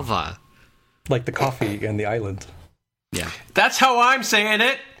 Java. Like the coffee and the island. Yeah. That's how I'm saying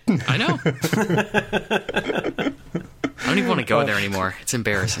it! I know. I don't even want to go there anymore. It's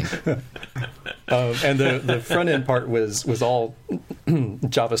embarrassing. And the front end part was all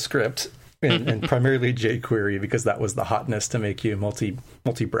JavaScript and primarily jQuery, because that was the hotness to make you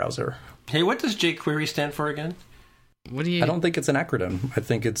multi-browser. Hey, what does jQuery stand for again? What do you? I don't think it's an acronym. I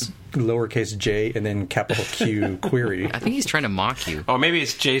think it's lowercase j and then capital Q query. I think he's trying to mock you. Oh, maybe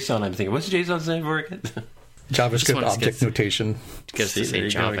it's JSON. I'm thinking, what's JSON stand for again? JavaScript object notation. Gets to say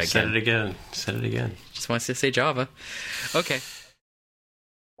Java again. Said it again. Just wants to say Java. Okay.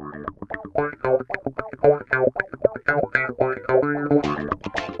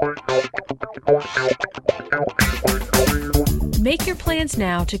 Make your plans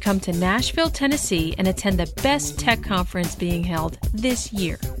now to come to Nashville, Tennessee and attend the best tech conference being held this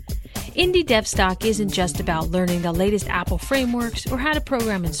year. Indie DevStock isn't just about learning the latest Apple frameworks or how to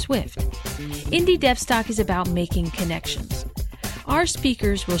program in Swift. Indie DevStock is about making connections. Our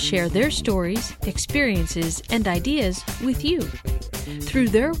speakers will share their stories, experiences, and ideas with you. Through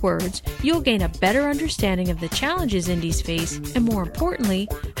their words, you'll gain a better understanding of the challenges indies face and, more importantly,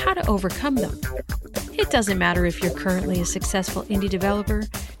 how to overcome them. It doesn't matter if you're currently a successful indie developer,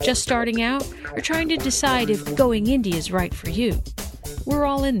 just starting out, or trying to decide if going indie is right for you. We're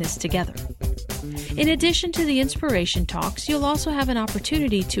all in this together. In addition to the inspiration talks, you'll also have an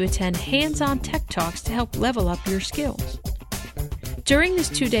opportunity to attend hands-on tech talks to help level up your skills. During this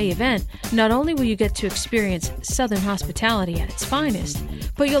 2-day event, not only will you get to experience Southern hospitality at its finest,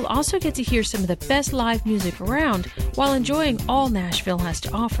 but you'll also get to hear some of the best live music around while enjoying all Nashville has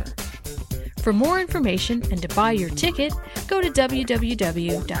to offer. For more information and to buy your ticket, go to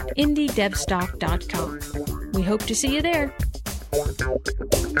www.indiedevstock.com. We hope to see you there.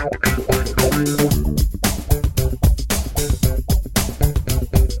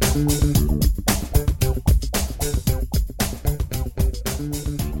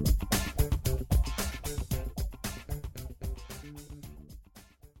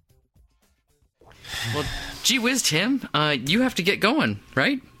 Well, gee whiz, Tim, you have to get going,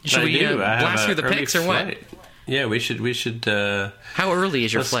 right? Should we blast through the picks or what? Yeah, we should. How early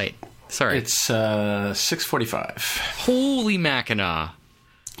is your flight? Sorry. It's 6:45. Holy Mackinac.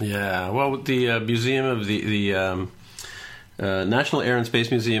 Yeah, well, the museum of the National Air and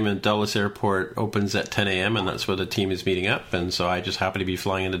Space Museum in Dulles Airport opens at 10 a.m., and that's where the team is meeting up. And so I just happen to be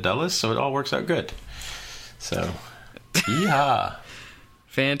flying into Dulles, so it all works out good. So, yeehaw.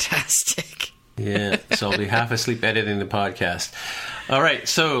 Fantastic. Yeah, so I'll be half asleep editing the podcast. All right,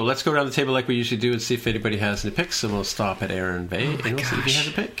 so let's go around the table like we usually do and see if anybody has any picks, and we'll stop at Aaron Bay, and we'll see if he has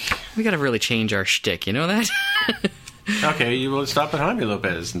a pick. We got to really change our shtick, you know that? Okay, you will stop behind me a little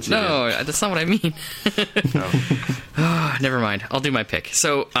bit. No, that's not what I mean. Oh, never mind. I'll do my pick.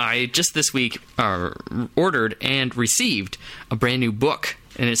 So I just this week ordered and received a brand new book.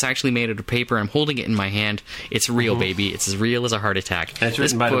 And it's actually made out of paper. I'm holding it in my hand. It's real, baby. It's as real as a heart attack. And it's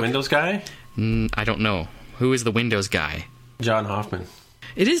written by the Windows guy? I don't know. Who is the Windows guy? John Hoffman.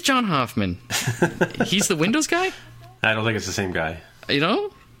 It is John Hoffman. He's the Windows guy? I don't think it's the same guy. You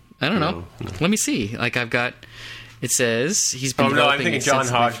know? I don't know. No. Let me see. Like, I've got... It says he's been developing... I'm thinking John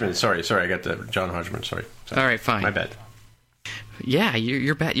Hodgman. Sorry, I got the John Hodgman. Sorry. All right, fine. My bad. Yeah,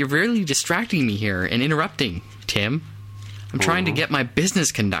 you're bad. You're really distracting me here and interrupting, Tim. I'm trying to get my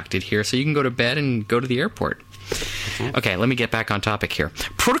business conducted here so you can go to bed and go to the airport. Okay, let me get back on topic here.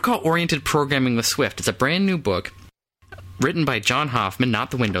 Protocol-Oriented Programming with Swift. It's a brand new book written by John Hoffman,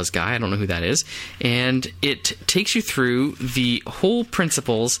 not the Windows guy. I don't know who that is. And it takes you through the whole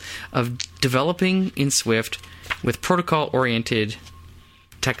principles of developing in Swift with protocol-oriented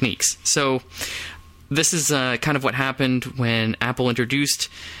techniques. So this is kind of what happened when Apple introduced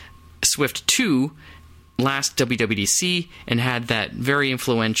Swift 2 last WWDC and had that very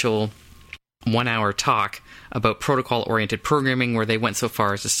influential 1-hour talk about protocol-oriented programming, where they went so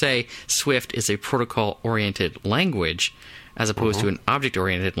far as to say Swift is a protocol-oriented language as opposed to an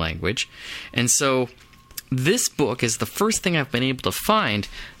object-oriented language. And so this book is the first thing I've been able to find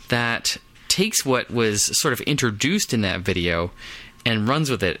that takes what was sort of introduced in that video and runs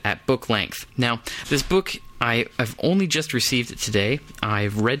with it at book length. Now, this book, I've only just received it today.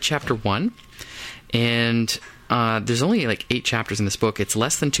 I've read chapter 1, and there's only like 8 chapters in this book. It's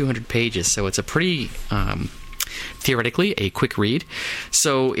less than 200 pages, so it's a pretty, theoretically, a quick read.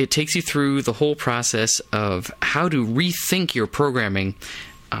 So it takes you through the whole process of how to rethink your programming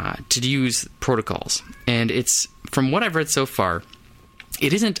to use protocols. And it's, from what I've read so far,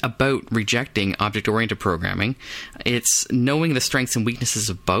 it isn't about rejecting object-oriented programming. It's knowing the strengths and weaknesses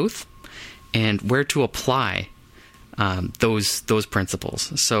of both and where to apply those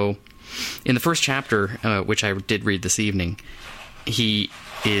principles. So in the first chapter, which I did read this evening, he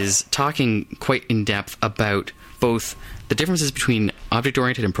is talking quite in depth about both the differences between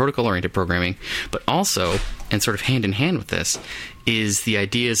object-oriented and protocol-oriented programming, but also, and sort of hand-in-hand with this, is the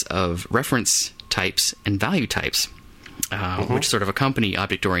ideas of reference types and value types, which sort of accompany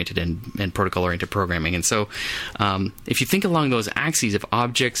object-oriented and protocol-oriented programming. And so if you think along those axes of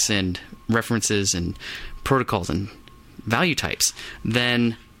objects and references and protocols and value types,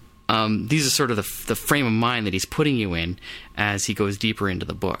 then these are sort of the frame of mind that he's putting you in as he goes deeper into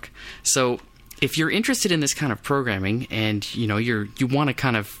the book. So if you're interested in this kind of programming and you want to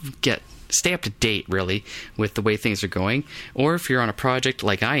kind of stay up to date, really, with the way things are going, or if you're on a project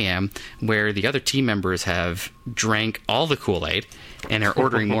like I am, where the other team members have drank all the Kool-Aid and are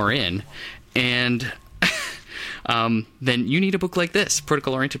ordering more in, and then you need a book like this,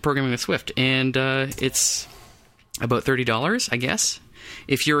 Protocol-Oriented Programming with Swift, and it's about $30, I guess.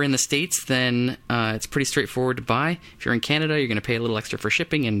 If you're in the States, then it's pretty straightforward to buy. If you're in Canada, you're going to pay a little extra for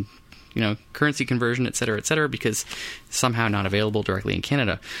shipping and currency conversion, et cetera, because somehow not available directly in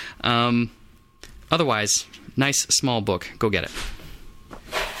Canada. Otherwise, nice small book. Go get it.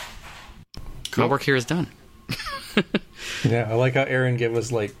 Cool. My work here is done. Yeah, I like how Aaron gave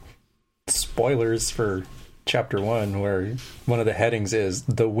us spoilers for chapter 1, where one of the headings is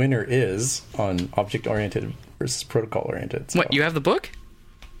 "The winner is" on object-oriented versus protocol-oriented. So. What, you have the book?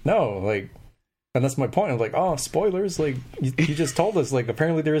 No, and that's my point. I'm like, oh, spoilers! You just told us,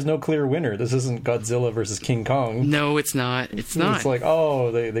 apparently there is no clear winner. This isn't Godzilla versus King Kong. No, it's not. It's not.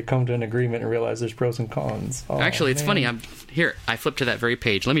 It's they come to an agreement and realize there's pros and cons. Oh, actually, it's funny. I flipped to that very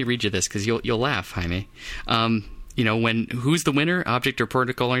page. Let me read you this because you'll laugh, Jaime. Who's the winner, object or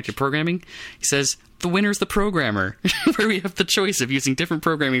protocol-oriented programming? He says, the winner's the programmer, where we have the choice of using different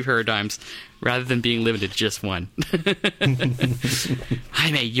programming paradigms rather than being limited to just one.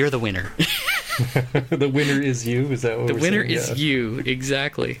 Jaime, you're the winner. The winner is you? Is that what the we're winner saying? is you,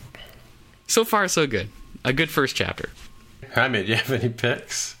 exactly. So far, so good. A good first chapter. Jaime, do you have any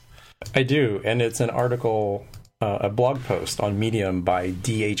picks? I do, and it's an article, a blog post on Medium by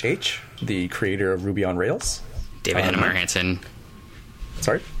DHH, the creator of Ruby on Rails. David Hennemeyer Hansen.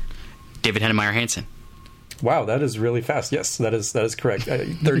 Sorry? David Hennemeyer Hansen. Wow, that is really fast. Yes, that is correct.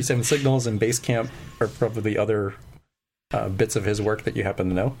 37 signals and Basecamp are probably other bits of his work that you happen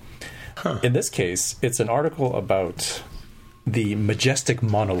to know. Huh. In this case, it's an article about the majestic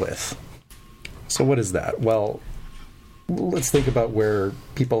monolith. So what is that? Well, let's think about where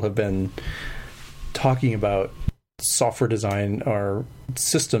people have been talking about software design or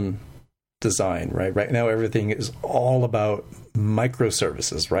system design, right? Right now, everything is all about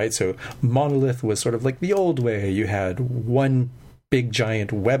microservices, right? So monolith was sort of like the old way. You had one big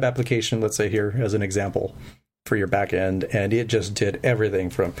giant web application, let's say here as an example, for your back end, and it just did everything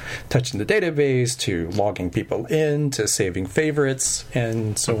from touching the database to logging people in to saving favorites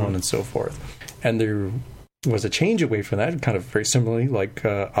and so on and so forth. And there was a change away from that, kind of very similarly like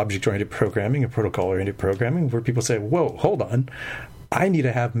object-oriented programming and protocol-oriented programming, where people say, whoa, hold on, I need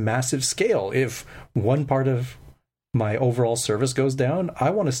to have massive scale. If one part of my overall service goes down,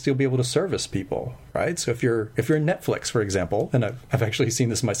 I want to still be able to service people, right? So if you're Netflix, for example, and I've actually seen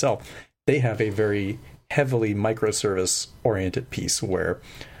this myself, they have a very heavily microservice oriented piece where,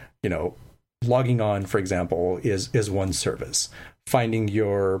 logging on, for example, is one service. Finding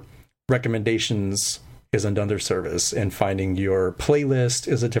your recommendations is another service, and finding your playlist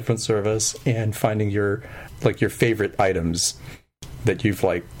is a different service, and finding your favorite items that you've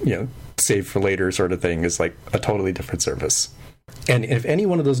saved for later sort of thing is like a totally different service. And if any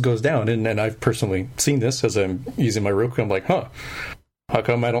one of those goes down, and I've personally seen this as I'm using my Roku, I'm like, how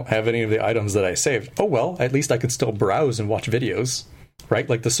come I don't have any of the items that I saved? Oh, well, at least I could still browse and watch videos, right?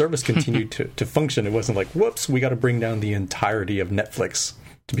 Like the service continued to function. It wasn't like, whoops, we got to bring down the entirety of Netflix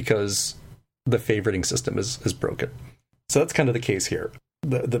because the favoriting system is broken. So that's kind of the case here.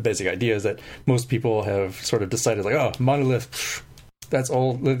 The basic idea is that most people have sort of decided like, oh, monolith, that's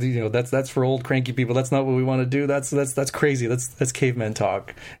old, that's for old cranky people. That's not what we want to do. That's crazy. That's caveman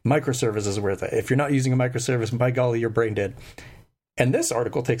talk. Microservices is worth it. If you're not using a microservice, by golly, you're brain dead. And this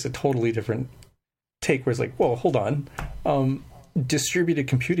article takes a totally different take where it's like, well, hold on. Distributed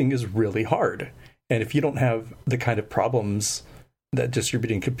computing is really hard. And if you don't have the kind of problems that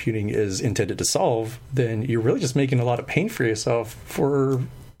distributed computing is intended to solve, then you're really just making a lot of pain for yourself for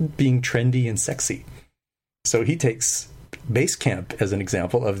being trendy and sexy. So he takes Basecamp as an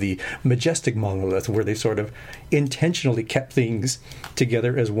example of the majestic monolith where they sort of intentionally kept things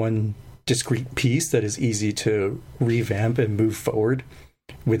together as one discrete piece that is easy to revamp and move forward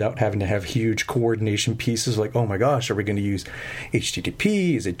without having to have huge coordination pieces like, oh my gosh, are we going to use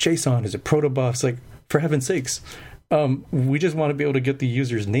HTTP? Is it JSON? Is it protobufs? Like, for heaven's sakes, we just want to be able to get the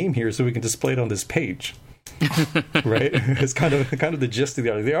user's name here so we can display it on this page. Right? It's kind of the gist of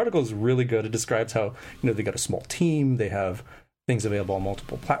the article. The article is really good. It describes how, they got a small team, they have things available on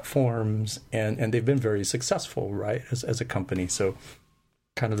multiple platforms, and they've been very successful, right, as a company. So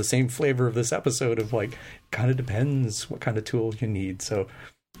kind of the same flavor of this episode of like, kind of depends what kind of tool you need. So,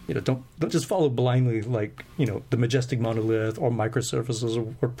 don't just follow blindly like, the majestic monolith or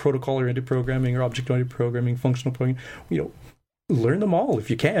microservices or protocol-oriented programming or object-oriented programming, functional programming. Learn them all if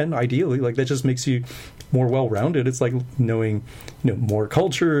you can, ideally. Like, that just makes you more well-rounded. It's like knowing, more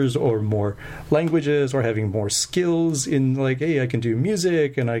cultures or more languages or having more skills in like, hey, I can do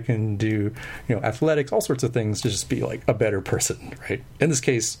music and I can do, athletics, all sorts of things to just be like a better person, right? In this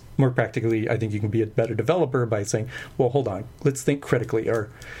case, more practically, I think you can be a better developer by saying, well, hold on, let's think critically.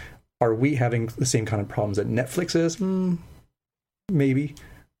 Are we having the same kind of problems that Netflix is? Maybe.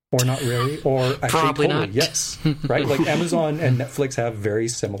 Or not really, or actually probably totally, not. Yes, right? Like Amazon and Netflix have very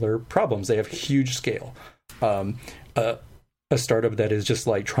similar problems. They have huge scale. A startup that is just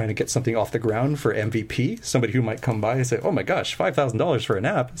like trying to get something off the ground for MVP, somebody who might come by and say, oh my gosh, $5,000 for an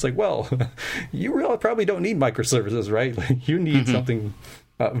app. It's like, well, you really probably don't need microservices, right? Like, you need something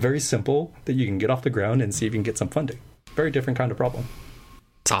very simple that you can get off the ground and see if you can get some funding. Very different kind of problem.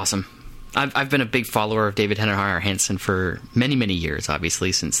 It's awesome. I've been a big follower of David Henner Hansen for many, many years,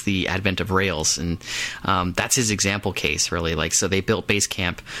 obviously, since the advent of Rails. And that's his example case, really. Like, so they built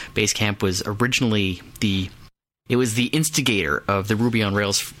Basecamp. Basecamp was originally the instigator of the Ruby on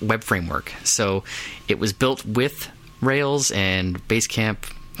Rails web framework. So it was built with Rails, and Basecamp...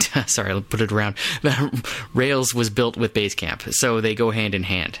 Sorry, I'll put it around. Rails was built with Basecamp, so they go hand in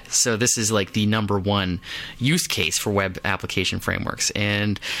hand. So this is like the number one use case for web application frameworks.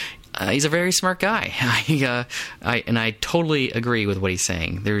 And he's a very smart guy. I totally agree with what he's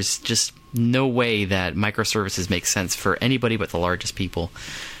saying. There's just no way that microservices make sense for anybody but the largest people.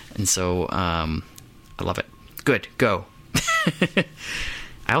 And so I love it. Good. Go.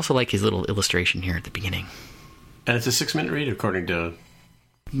 I also like his little illustration here at the beginning. And it's a 6-minute read according to...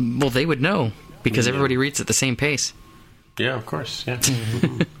 Well, they would know because everybody reads at the same pace. Yeah, of course. Yeah.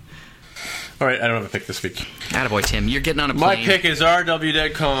 All right, I don't have a pick this week. Attaboy, Tim. You're getting on a My plane. pick is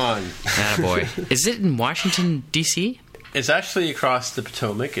RWDeadCon. Attaboy. Is it in Washington, D.C.? It's actually across the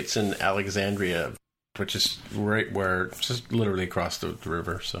Potomac. It's in Alexandria, which is right where, just literally across the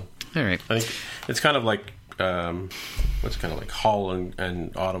river. So, all right. I think it's kind of like, what's kind of like Hull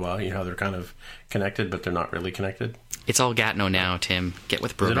and Ottawa. You know how they're kind of connected, but they're not really connected. It's all Gatineau now, Tim. Get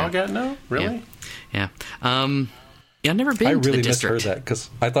with the program. Is it all Gatineau? Really? Yeah. I've never been to the district. I really misheard that because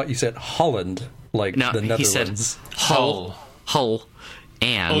I thought you said Holland, like the Netherlands. He said Hull,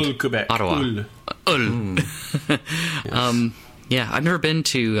 and Quebec. Ottawa. Yes. Yeah, I've never been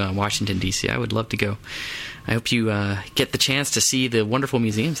to Washington, D.C. I would love to go. I hope you get the chance to see the wonderful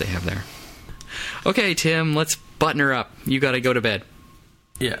museums they have there. Okay, Tim, let's button her up. You got to go to bed.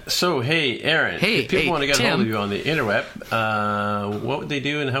 Yeah. So, hey, Aaron. If people want to get a hold of you on the interweb, what would they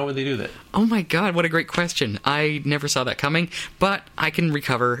do and how would they do that? Oh, my God. What a great question. I never saw that coming, but I can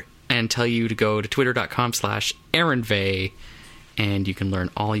recover and tell you to go to twitter.com/AaronVay, and you can learn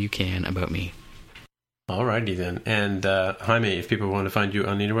all you can about me. Alrighty then. And Jaime, if people want to find you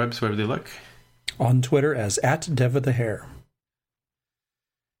on the interwebs, where do they look? On Twitter as @DevWithTheHair.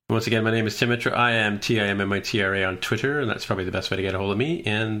 Once again, my name is Timitra. I am TIMMITRA on Twitter, and that's probably the best way to get a hold of me.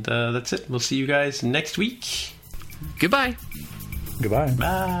 And that's it. We'll see you guys next week. Goodbye. Goodbye.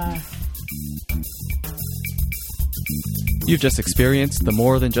 Bye. You've just experienced the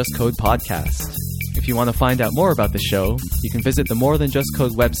More Than Just Code podcast. If you want to find out more about the show, you can visit the More Than Just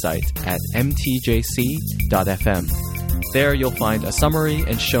Code website at mtjc.fm. There you'll find a summary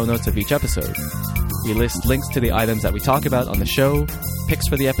and show notes of each episode. We list links to the items that we talk about on the show, picks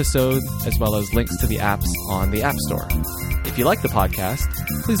for the episode, as well as links to the apps on the App Store. If you like the podcast,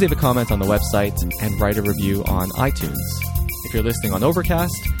 please leave a comment on the website and write a review on iTunes. If you're listening on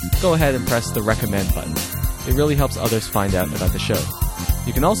Overcast, go ahead and press the recommend button. It really helps others find out about the show.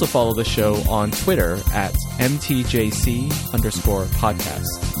 You can also follow the show on Twitter at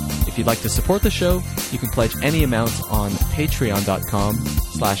MTJC_podcast. If you'd like to support the show, you can pledge any amount on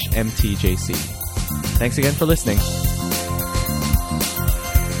patreon.com/MTJC. Thanks again for listening.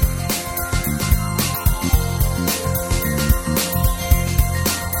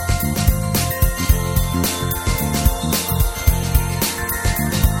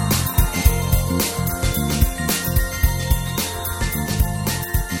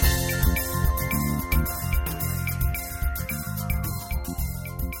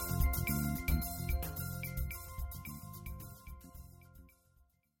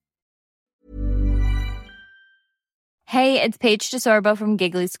 Hey, it's Paige DeSorbo from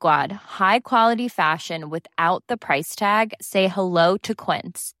Giggly Squad. High quality fashion without the price tag. Say hello to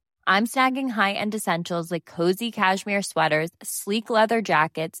Quince. I'm snagging high-end essentials like cozy cashmere sweaters, sleek leather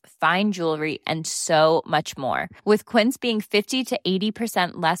jackets, fine jewelry, and so much more. With Quince being 50 to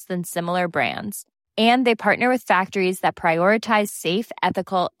 80% less than similar brands. And they partner with factories that prioritize safe,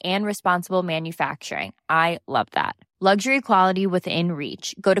 ethical, and responsible manufacturing. I love that. Luxury quality within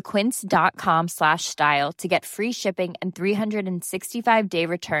reach. Go to quince.com/style to get free shipping and 365-day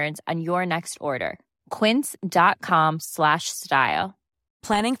returns on your next order. Quince.com/style.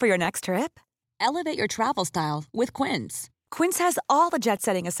 Planning for your next trip? Elevate your travel style with Quince. Quince has all the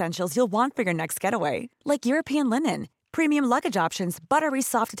jet-setting essentials you'll want for your next getaway, like European linen, premium luggage options, buttery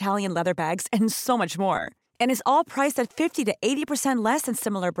soft Italian leather bags, and so much more. And is all priced at 50 to 80% less than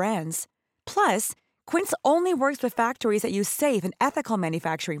similar brands. Plus, Quince only works with factories that use safe and ethical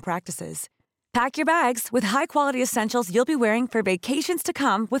manufacturing practices. Pack your bags with high-quality essentials you'll be wearing for vacations to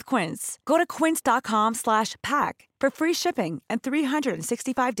come with Quince. Go to quince.com/pack for free shipping and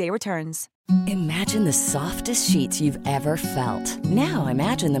 365-day returns. Imagine the softest sheets you've ever felt. Now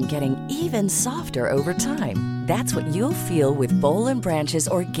imagine them getting even softer over time. That's what you'll feel with Boll & Branch's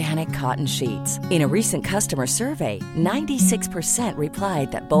organic cotton sheets. In a recent customer survey, 96%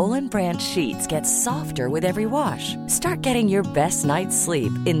 replied that Boll & Branch sheets get softer with every wash. Start getting your best night's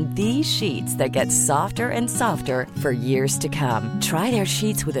sleep in these sheets that get softer and softer for years to come. Try their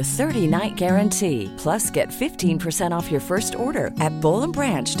sheets with a 30-night guarantee. Plus, get 15% off your first order at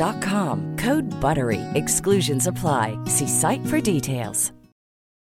bollandbranch.com. Code BUTTERY. Exclusions apply. See site for details.